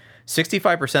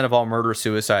 65% of all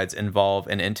murder-suicides involve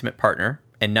an intimate partner,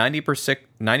 and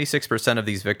 96% of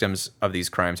these victims of these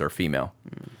crimes are female.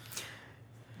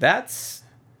 That's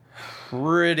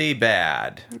pretty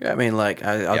bad. I mean, like,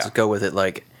 I'll just go with it.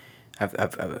 Like,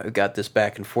 I've got this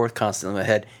back and forth constantly in my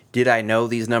head. Did I know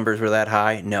these numbers were that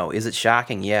high? No. Is it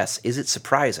shocking? Yes. Is it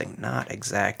surprising? Not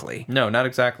exactly. No, not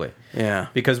exactly. Yeah.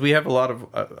 Because we have a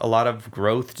lot of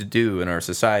growth to do in our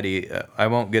society. I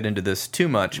won't get into this too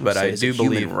much, but I do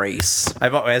believe human race.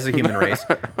 As a human race,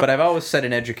 but I've always said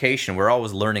in education we're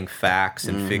always learning facts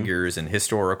and figures and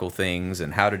historical things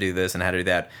and how to do this and how to do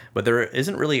that. But there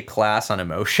isn't really a class on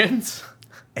emotions.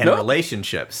 And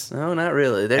relationships. No, not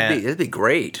really. That'd be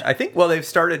great. I think, well, they've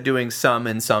started doing some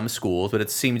in some schools, but it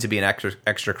seems to be an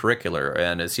extracurricular,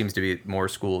 and it seems to be more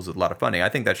schools with a lot of funding. I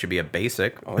think that should be a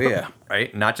basic. Oh, yeah.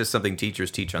 Right? Not just something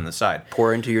teachers teach on the side.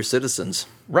 Pour into your citizens.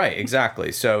 Right,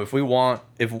 exactly. So if we want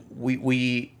to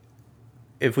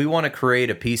create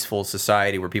a peaceful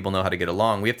society where people know how to get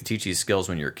along, we have to teach these skills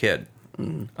when you're a kid.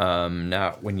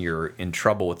 Not when you're in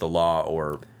trouble with the law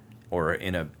or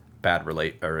in a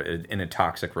in a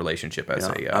toxic relationship as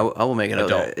I will make a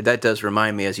note. That does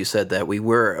remind me, as you said, that we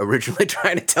were originally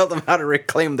trying to tell them how to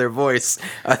reclaim their voice.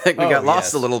 I think we got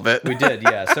lost a little bit. We did,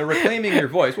 yeah. So reclaiming your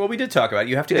voice. Well, we did talk about it.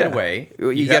 You have to get away.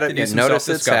 You got to do some notice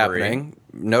it's happening.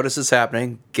 Notice it's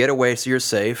happening. Get away so you're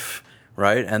safe,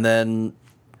 right? And then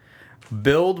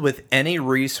build with any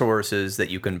resources that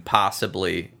you can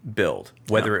possibly build,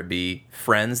 whether it be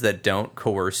friends that don't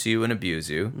coerce you and abuse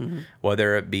you,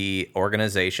 whether it be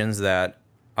organizations that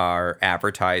are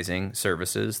advertising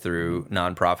services through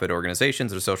nonprofit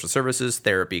organizations or social services,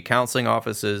 therapy, counseling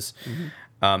offices,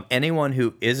 anyone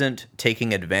who isn't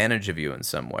taking advantage of you in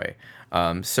some way.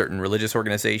 Certain religious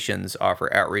organizations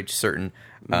offer outreach, certain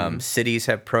cities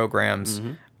have programs.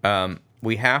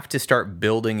 We have to start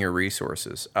building your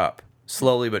resources up.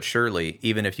 Slowly but surely,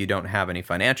 even if you don't have any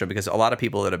financial, because a lot of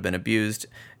people that have been abused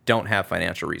don't have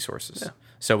financial resources. Yeah.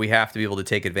 So we have to be able to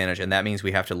take advantage, and that means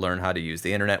we have to learn how to use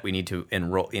the internet. We need to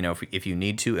enroll, if you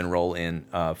need to enroll in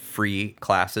free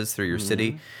classes through your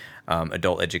city.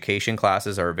 Adult education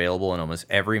classes are available in almost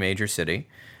every major city.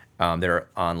 There are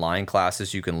online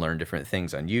classes. You can learn different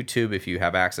things on YouTube if you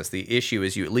have access. The issue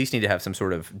is you at least need to have some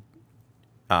sort of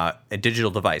a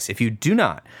digital device. If you do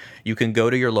not, you can go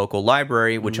to your local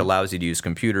library, which allows you to use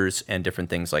computers and different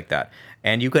things like that.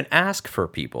 And you can ask for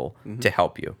people to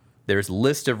help you. There's a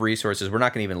list of resources. We're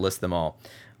not going to even list them all.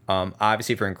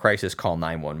 Obviously, if you're in crisis, call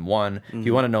 911. If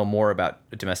you want to know more about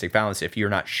domestic violence, if you're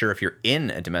not sure if you're in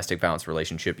a domestic violence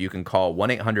relationship, you can call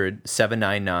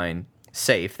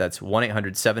 1-800-799-SAFE. That's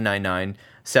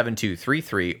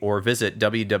 1-800-799-7233, or visit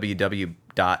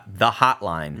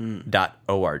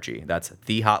www.thehotline.org. That's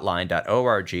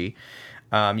thehotline.org.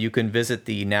 You can visit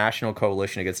the National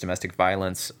Coalition Against Domestic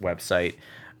Violence website,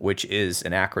 which is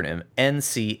an acronym,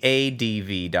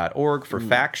 ncadv.org, for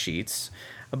fact sheets.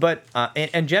 But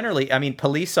and generally, I mean,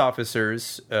 police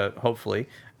officers, hopefully,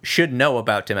 should know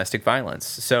about domestic violence.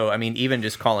 So, I mean, even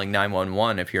just calling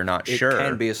 911 if you're not sure. It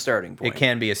can be a starting point. It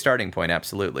can be a starting point,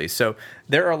 absolutely. So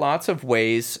there are lots of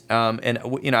ways, and,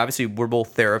 obviously we're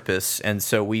both therapists, and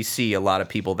so we see a lot of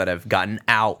people that have gotten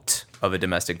out of a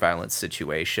domestic violence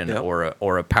situation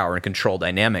or a power and control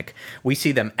dynamic. We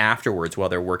see them afterwards while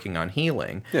they're working on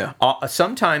healing. Yeah.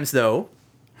 Sometimes, though,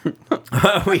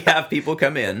 we have people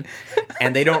come in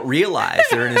and they don't realize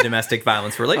they're in a domestic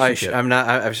violence relationship.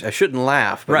 I shouldn't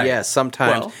laugh, but yes,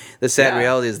 sometimes the sad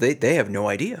reality is they have no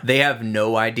idea. They have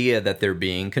no idea that they're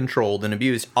being controlled and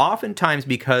abused. Oftentimes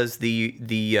because the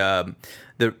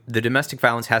domestic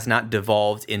violence has not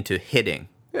devolved into hitting,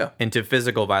 into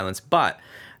physical violence, but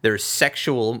there's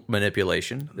sexual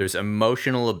manipulation, there's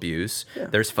emotional abuse,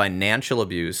 there's financial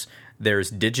abuse,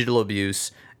 there's digital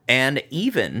abuse, and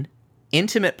even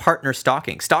intimate partner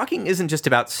stalking. Stalking isn't just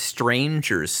about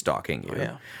strangers stalking you. Oh,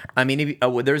 yeah. I mean,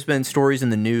 there's been stories in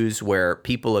the news where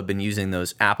people have been using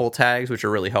those Apple tags, which are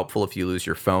really helpful if you lose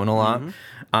your phone a lot,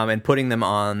 and putting them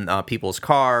on people's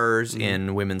cars,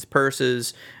 in women's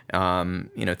purses,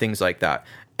 things like that.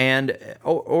 And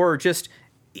or just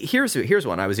here's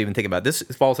one I was even thinking about. This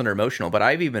falls under emotional, but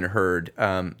I've even heard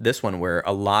this one where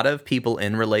a lot of people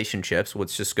in relationships,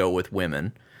 let's just go with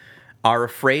women, are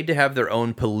afraid to have their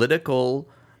own political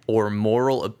or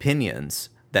moral opinions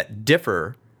that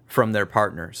differ from their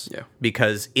partners. Yeah.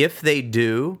 Because if they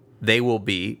do, they will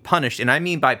be punished. And I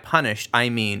mean by punished, I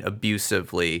mean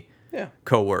abusively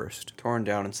coerced. Torn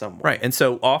down in some way. Right. And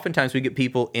so oftentimes we get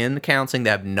people in counseling that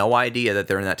have no idea that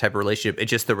they're in that type of relationship. It's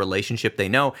just the relationship they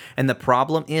know. And the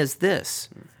problem is this.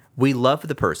 We love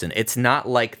the person. It's not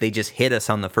like they just hit us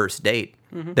on the first date.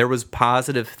 There was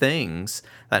positive things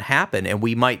that happened, and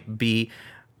we might be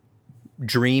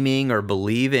dreaming or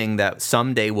believing that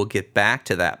someday we'll get back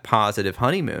to that positive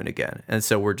honeymoon again. And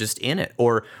so we're just in it.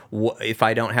 Or if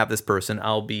I don't have this person,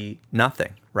 I'll be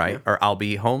nothing, right? Or I'll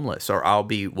be homeless, or I'll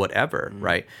be whatever,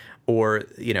 right? Or,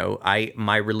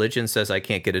 my religion says I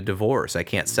can't get a divorce, I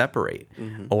can't separate,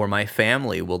 or my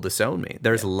family will disown me.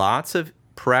 There's lots of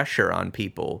pressure on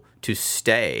people to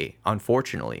stay,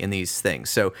 unfortunately, in these things.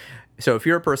 So if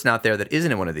you're a person out there that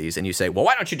isn't in one of these and you say, well,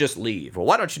 why don't you just leave? Well,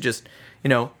 why don't you just,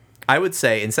 I would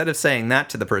say, instead of saying that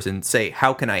to the person, say,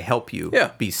 how can I help you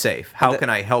be safe? How can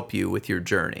I help you with your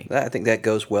journey? I think that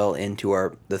goes well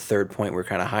into the third point we're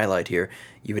kind of highlight here.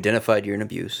 You've identified you're in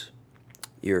abuse.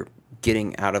 You're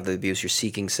getting out of the abuse. You're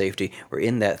seeking safety. We're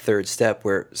in that third step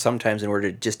where sometimes in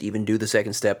order to just even do the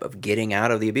second step of getting out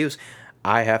of the abuse,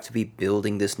 I have to be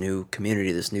building this new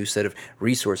community, this new set of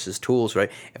resources, tools, right?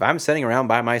 If I'm sitting around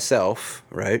by myself,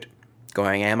 right,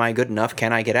 going, am I good enough?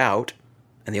 Can I get out?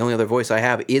 And the only other voice I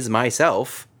have is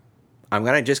myself, I'm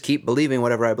going to just keep believing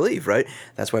whatever I believe, right?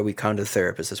 That's why we come to the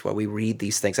therapist. That's why we read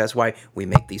these things. That's why we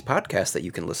make these podcasts that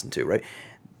you can listen to, right?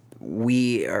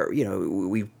 We are,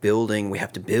 we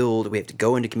have to build, we have to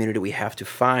go into community, we have to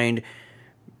find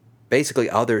basically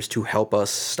others to help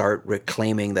us start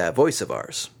reclaiming that voice of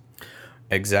ours.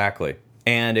 Exactly.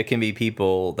 And it can be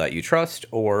people that you trust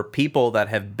or people that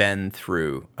have been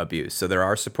through abuse. So there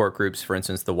are support groups. For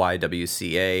instance, the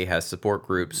YWCA has support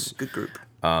groups. Good group.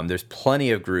 There's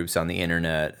plenty of groups on the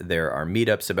internet. There are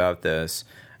meetups about this.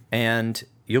 And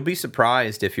you'll be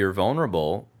surprised if you're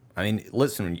vulnerable. I mean,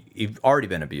 listen, you've already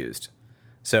been abused.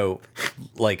 So,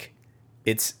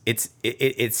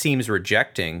 it seems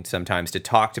rejecting sometimes to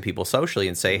talk to people socially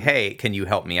and say, hey, can you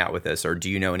help me out with this? Or do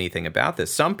you know anything about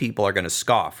this? Some people are going to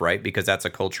scoff, right? Because that's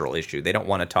a cultural issue. They don't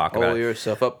want to talk about it. Pull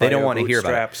yourself up by They don't your want to hear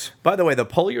about it. By the way, the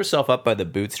pull yourself up by the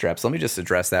bootstraps, let me just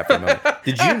address that for a moment.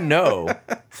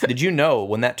 Did you know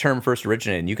when that term first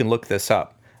originated, and you can look this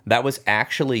up, that was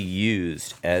actually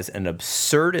used as an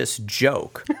absurdist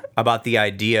joke about the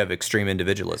idea of extreme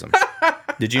individualism.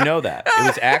 Did you know that?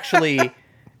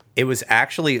 It was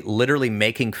actually literally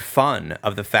making fun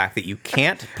of the fact that you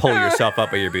can't pull yourself up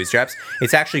by your bootstraps.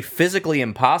 It's actually physically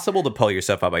impossible to pull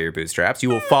yourself up by your bootstraps. You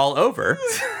will fall over.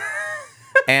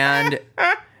 And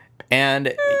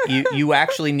you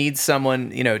actually need someone,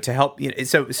 to help.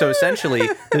 So essentially,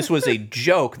 this was a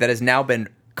joke that has now been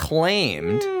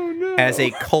claimed as a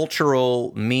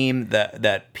cultural meme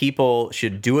that people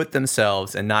should do it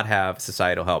themselves and not have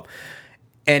societal help.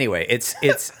 Anyway,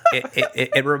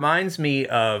 it reminds me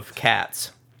of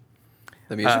Cats.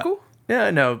 The musical?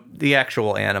 No, the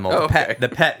actual animal,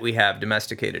 the pet we have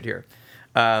domesticated here.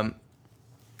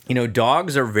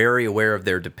 Dogs are very aware of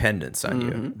their dependence on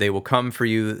you. They will come for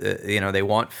you. They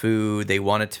want food. They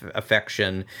want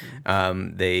affection.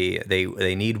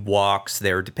 They need walks.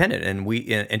 They're dependent,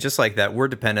 and just like that, we're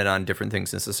dependent on different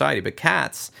things in society. But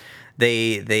cats,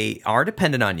 they are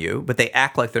dependent on you, but they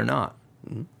act like they're not.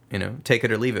 Take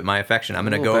it or leave it. My affection. I'm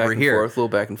going to go over here. A little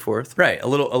back and forth. Right, a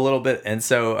little bit. And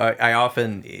so I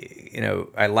often,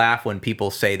 I laugh when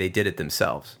people say they did it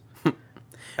themselves.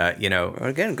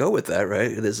 Again, go with that, right?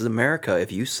 This is America.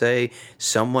 If you say,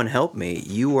 someone help me,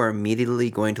 you are immediately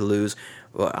going to lose,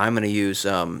 I'm going to use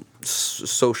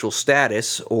social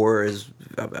status, or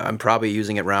I'm probably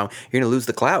using it wrong. You're going to lose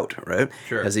the clout, right?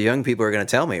 Sure. As the young people are going to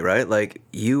tell me, right? Like,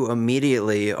 you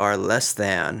immediately are less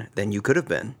than you could have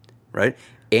been, right?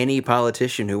 Any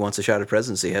politician who wants a shot at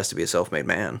presidency has to be a self-made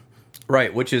man.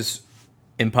 Right, which is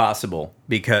impossible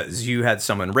because you had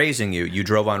someone raising you. You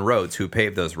drove on roads. Who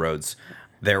paved those roads?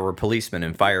 There were policemen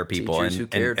and fire people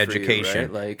and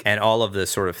education, you, right? and all of this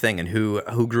sort of thing, and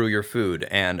who grew your food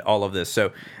and all of this.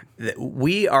 So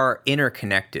we are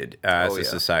interconnected as a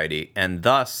society, and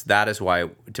thus that is why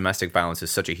domestic violence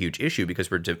is such a huge issue, because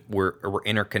we're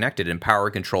interconnected in power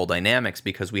and control dynamics,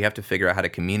 because we have to figure out how to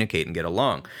communicate and get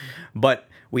along. But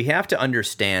we have to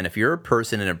understand, if you're a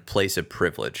person in a place of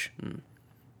privilege,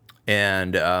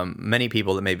 and many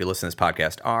people that maybe listen to this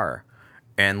podcast are,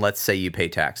 and let's say you pay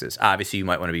taxes. Obviously, you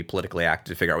might want to be politically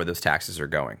active to figure out where those taxes are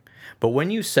going. But when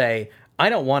you say, I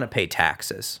don't want to pay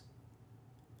taxes,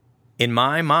 in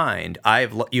my mind,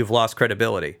 you've lost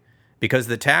credibility, because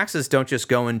the taxes don't just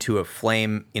go into a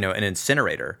flame, an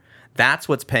incinerator. That's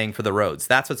what's paying for the roads.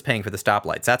 That's what's paying for the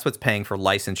stoplights. That's what's paying for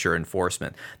licensure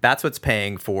enforcement. That's what's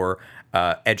paying for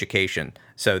education,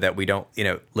 so that we don't,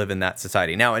 live in that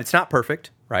society. Now, it's not perfect,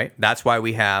 right? That's why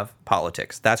we have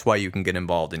politics. That's why you can get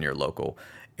involved in your local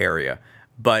area.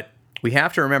 But we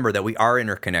have to remember that we are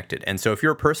interconnected. And so if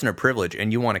you're a person of privilege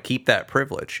and you want to keep that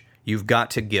privilege, you've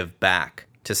got to give back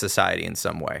to society in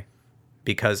some way,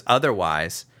 because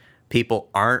otherwise people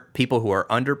who are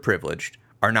underprivileged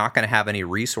are not going to have any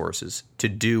resources to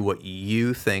do what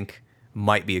you think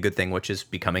might be a good thing, which is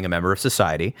becoming a member of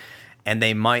society. And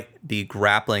they might be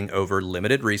grappling over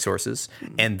limited resources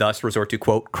and thus resort to,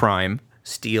 quote, crime,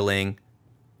 stealing,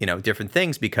 different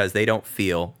things, because they don't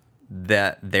feel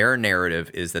that their narrative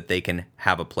is that they can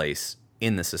have a place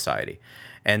in the society.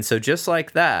 And so just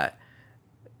like that,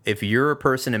 if you're a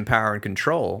person in power and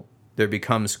control, there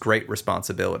becomes great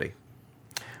responsibility.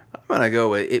 I'm going to go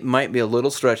with, it might be a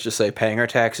little stretch to say paying our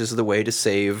taxes is the way to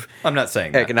save I'm not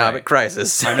saying economic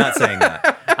crisis. I'm not saying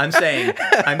that. I'm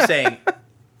saying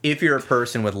if you're a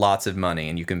person with lots of money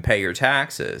and you can pay your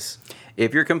taxes.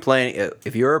 If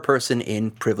you're a person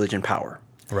in privilege and power.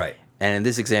 Right. And in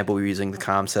this example, we're using the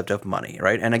concept of money,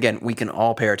 right? And again, we can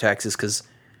all pay our taxes because,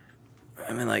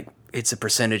 it's a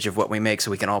percentage of what we make, so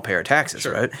we can all pay our taxes,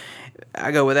 right?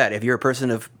 I go with that. If you're a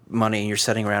person of money and you're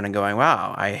sitting around and going,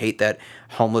 wow, I hate that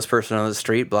homeless person on the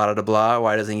street, blah, blah, blah, blah.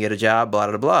 Why doesn't he get a job, blah,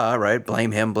 blah, blah, right?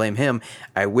 Blame him.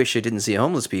 I wish I didn't see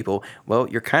homeless people. Well,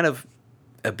 you're kind of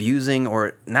abusing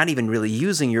or not even really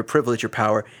using your privilege or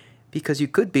power, because you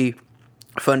could be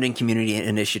funding community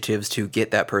initiatives to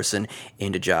get that person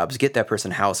into jobs, get that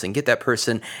person housing, get that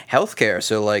person healthcare,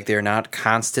 so they're not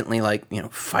constantly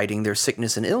fighting their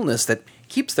sickness and illness that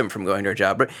keeps them from going to a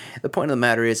job. But the point of the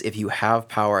matter is, if you have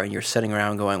power and you're sitting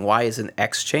around going, why isn't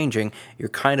X changing? You're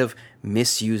kind of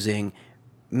misusing,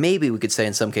 maybe we could say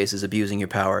in some cases abusing your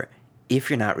power, if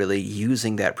you're not really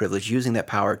using that privilege, using that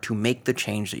power to make the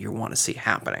change that you want to see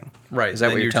happening. Right. Is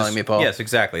that what you're telling me, Paul? Yes,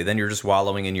 exactly. Then you're just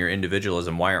wallowing in your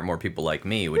individualism. Why aren't more people like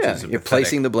me? Which is you're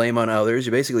placing the blame on others.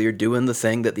 You're doing the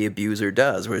thing that the abuser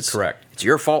does, where it's correct. It's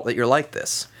your fault that you're like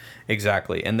this.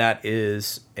 Exactly. And that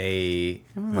is a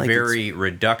very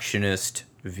reductionist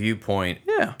viewpoint,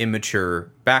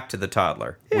 immature, back to the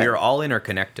toddler. Yeah. We are all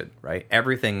interconnected, right?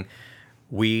 Everything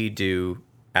we do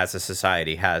as a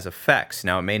society has effects.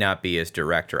 Now, it may not be as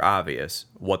direct or obvious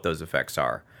what those effects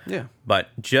are. Yeah. But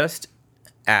just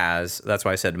that's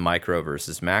why I said micro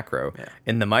versus macro. Yeah.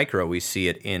 In the micro, we see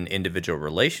it in individual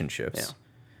relationships. Yeah.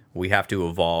 We have to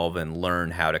evolve and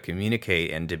learn how to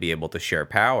communicate and to be able to share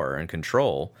power and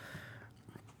control.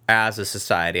 As a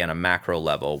society on a macro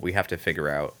level, we have to figure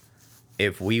out,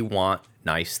 if we want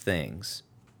nice things,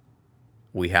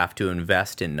 we have to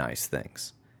invest in nice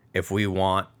things. If we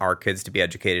want our kids to be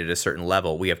educated at a certain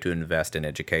level, we have to invest in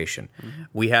education. Mm-hmm.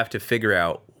 We have to figure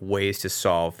out ways to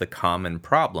solve the common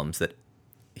problems that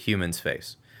humans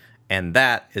face. And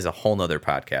that is a whole nother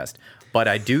podcast. But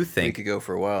I do think... We could go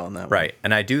for a while on that one. Right.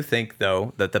 And I do think,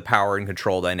 though, that the power and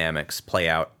control dynamics play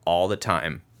out all the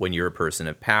time. When you're a person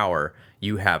of power,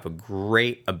 you have a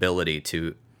great ability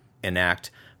to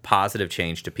enact positive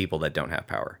change to people that don't have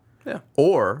power. Yeah.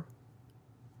 Or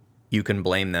you can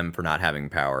blame them for not having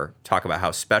power, talk about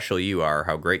how special you are,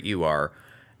 how great you are,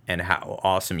 and how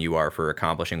awesome you are for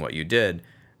accomplishing what you did.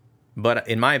 But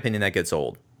in my opinion, that gets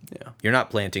old. Yeah. You're not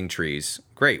planting trees.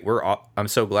 Great. I'm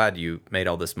so glad you made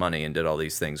all this money and did all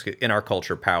these things. In our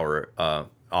culture, power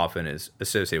often is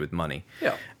associated with money.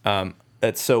 Yeah.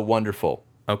 That's so wonderful.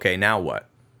 Okay, now what?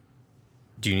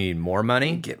 Do you need more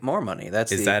money? Get more money.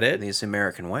 Is that it? This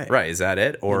American way. Right. Is that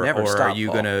it? Or are you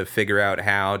going to figure out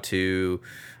how to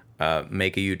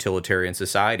make a utilitarian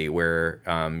society where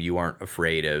you aren't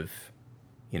afraid of,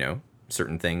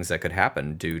 certain things that could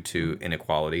happen due to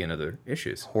inequality and other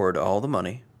issues? Hoard all the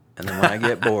money, and then when I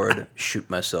get bored, shoot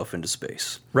myself into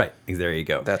space. Right. There you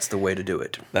go. That's the way to do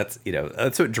it. That's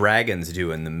what dragons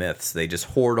do in the myths. They just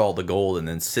hoard all the gold and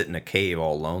then sit in a cave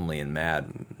all lonely and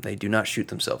mad. They do not shoot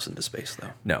themselves into space, though.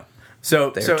 No.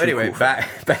 So anyway, cool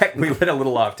back. We went a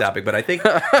little off topic, but I think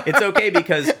it's okay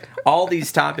because all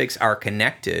these topics are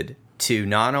connected to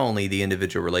not only the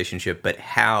individual relationship, but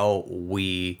how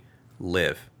we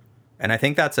live. And I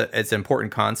think it's an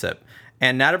important concept.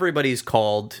 And not everybody's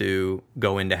called to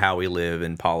go into how we live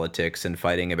in politics and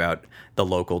fighting about the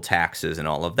local taxes and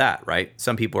all of that, right?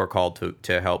 Some people are called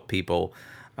to help people.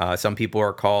 Some people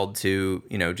are called to,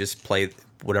 just play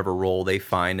whatever role they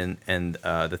find and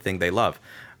the thing they love.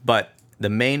 But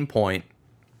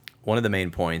one of the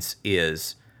main points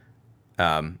is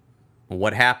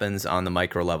what happens on the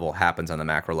micro level happens on the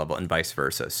macro level and vice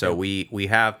versa. So we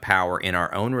have power in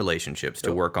our own relationships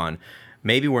to work on.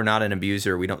 Maybe we're not an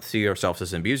abuser. We don't see ourselves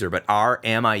as an abuser, but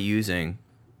am I using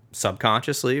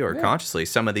subconsciously or consciously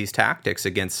some of these tactics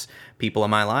against people in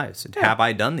my lives? Have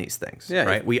I done these things?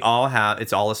 Right? We all have.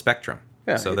 It's all a spectrum.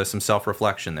 Yeah. So there's some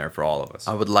self-reflection there for all of us.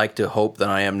 I would like to hope that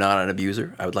I am not an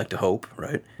abuser. I would like to hope,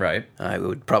 right? Right. I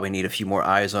would probably need a few more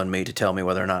eyes on me to tell me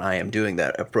whether or not I am doing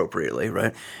that appropriately,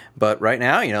 right? But right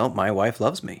now, my wife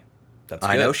loves me.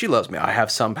 I know she loves me. I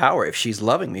have some power. If she's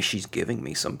loving me, she's giving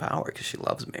me some power because she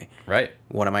loves me. Right.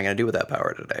 What am I going to do with that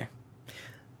power today?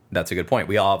 That's a good point.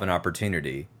 We all have an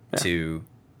opportunity to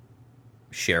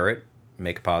share it,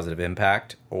 make a positive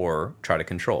impact, or try to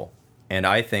control. And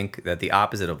I think that the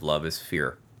opposite of love is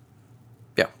fear.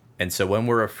 Yeah. And so when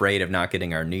we're afraid of not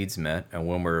getting our needs met, and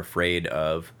when we're afraid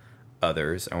of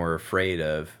others, and we're afraid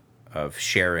of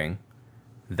sharing,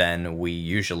 then we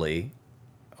usually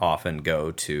often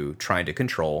go to trying to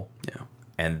control. Yeah.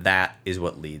 And that is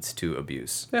what leads to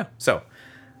abuse. Yeah. So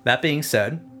that being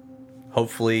said,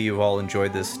 hopefully you've all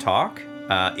enjoyed this talk.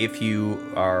 If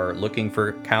you are looking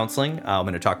for counseling, I'm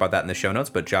going to talk about that in the show notes,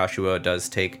 but Joshua does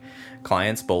take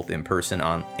clients both in person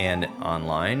and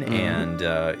online, and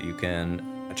you can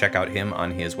check out him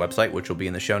on his website, which will be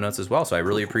in the show notes as well. So I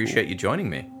really appreciate you joining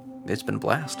me. It's been a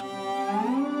blast.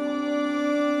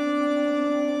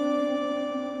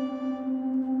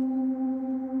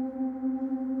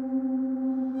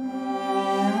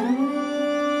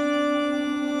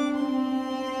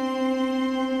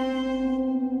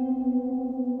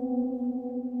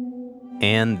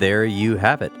 And there you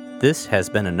have it. This has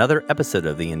been another episode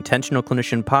of the Intentional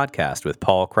Clinician Podcast with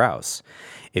Paul Krauss.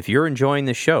 If you're enjoying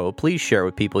the show, please share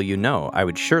with people you know. I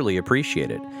would surely appreciate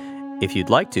it. If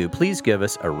you'd like to, please give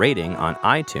us a rating on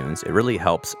iTunes. It really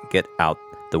helps get out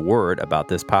the word about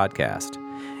this podcast.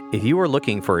 If you are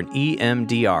looking for an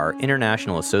EMDR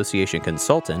International Association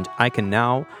consultant, I can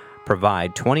now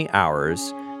provide 20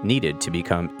 hours needed to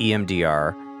become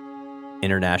EMDR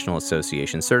International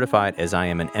Association certified, as I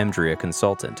am an EMDRIA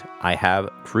consultant. I have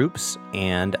groups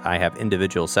and I have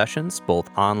individual sessions, both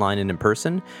online and in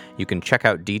person. You can check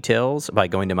out details by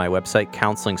going to my website,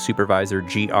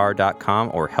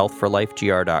 counselingsupervisorgr.com or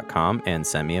healthforlifegr.com, and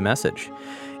send me a message.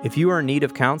 If you are in need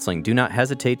of counseling, do not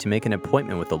hesitate to make an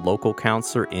appointment with a local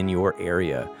counselor in your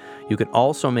area. You can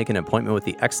also make an appointment with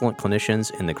the excellent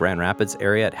clinicians in the Grand Rapids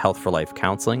area at Health for Life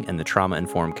Counseling and the Trauma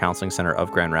Informed Counseling Center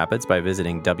of Grand Rapids by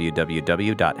visiting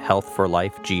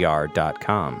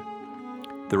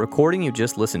www.healthforlifegr.com. The recording you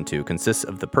just listened to consists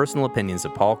of the personal opinions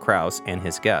of Paul Krauss and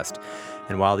his guest,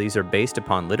 and while these are based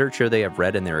upon literature they have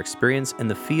read and their experience in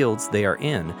the fields they are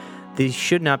in, these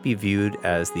should not be viewed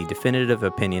as the definitive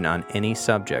opinion on any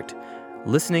subject.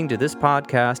 Listening to this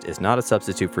podcast is not a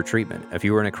substitute for treatment. If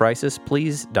you are in a crisis,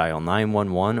 please dial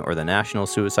 911 or the National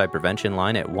Suicide Prevention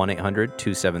Line at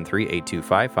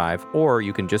 1-800-273-8255, or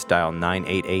you can just dial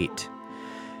 988.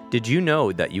 Did you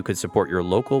know that you could support your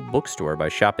local bookstore by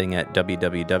shopping at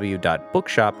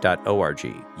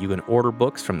www.bookshop.org? You can order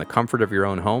books from the comfort of your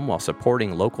own home while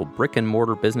supporting local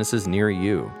brick-and-mortar businesses near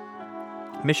you.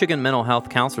 Michigan Mental Health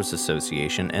Counselors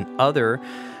Association and other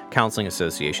counseling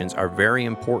associations are very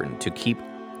important to keep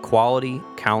quality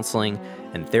counseling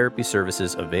and therapy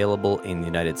services available in the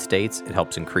United States. It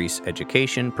helps increase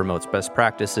education, promotes best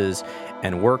practices,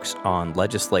 and works on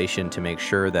legislation to make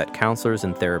sure that counselors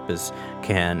and therapists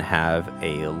can have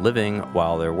a living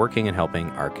while they're working and helping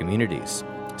our communities.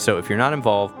 So if you're not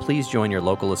involved, please join your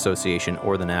local association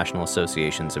or the national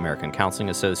associations, American Counseling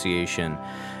Association,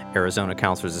 Arizona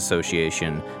Counselors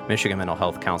Association, Michigan Mental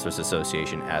Health Counselors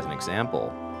Association as an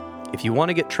example. If you want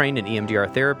to get trained in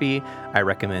EMDR therapy, I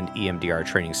recommend EMDR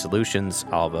Training Solutions.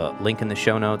 I'll have a link in the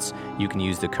show notes. You can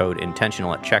use the code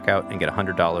INTENTIONAL at checkout and get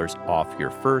 $100 off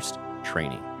your first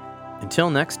training. Until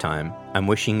next time, I'm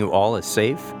wishing you all a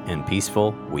safe and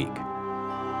peaceful week.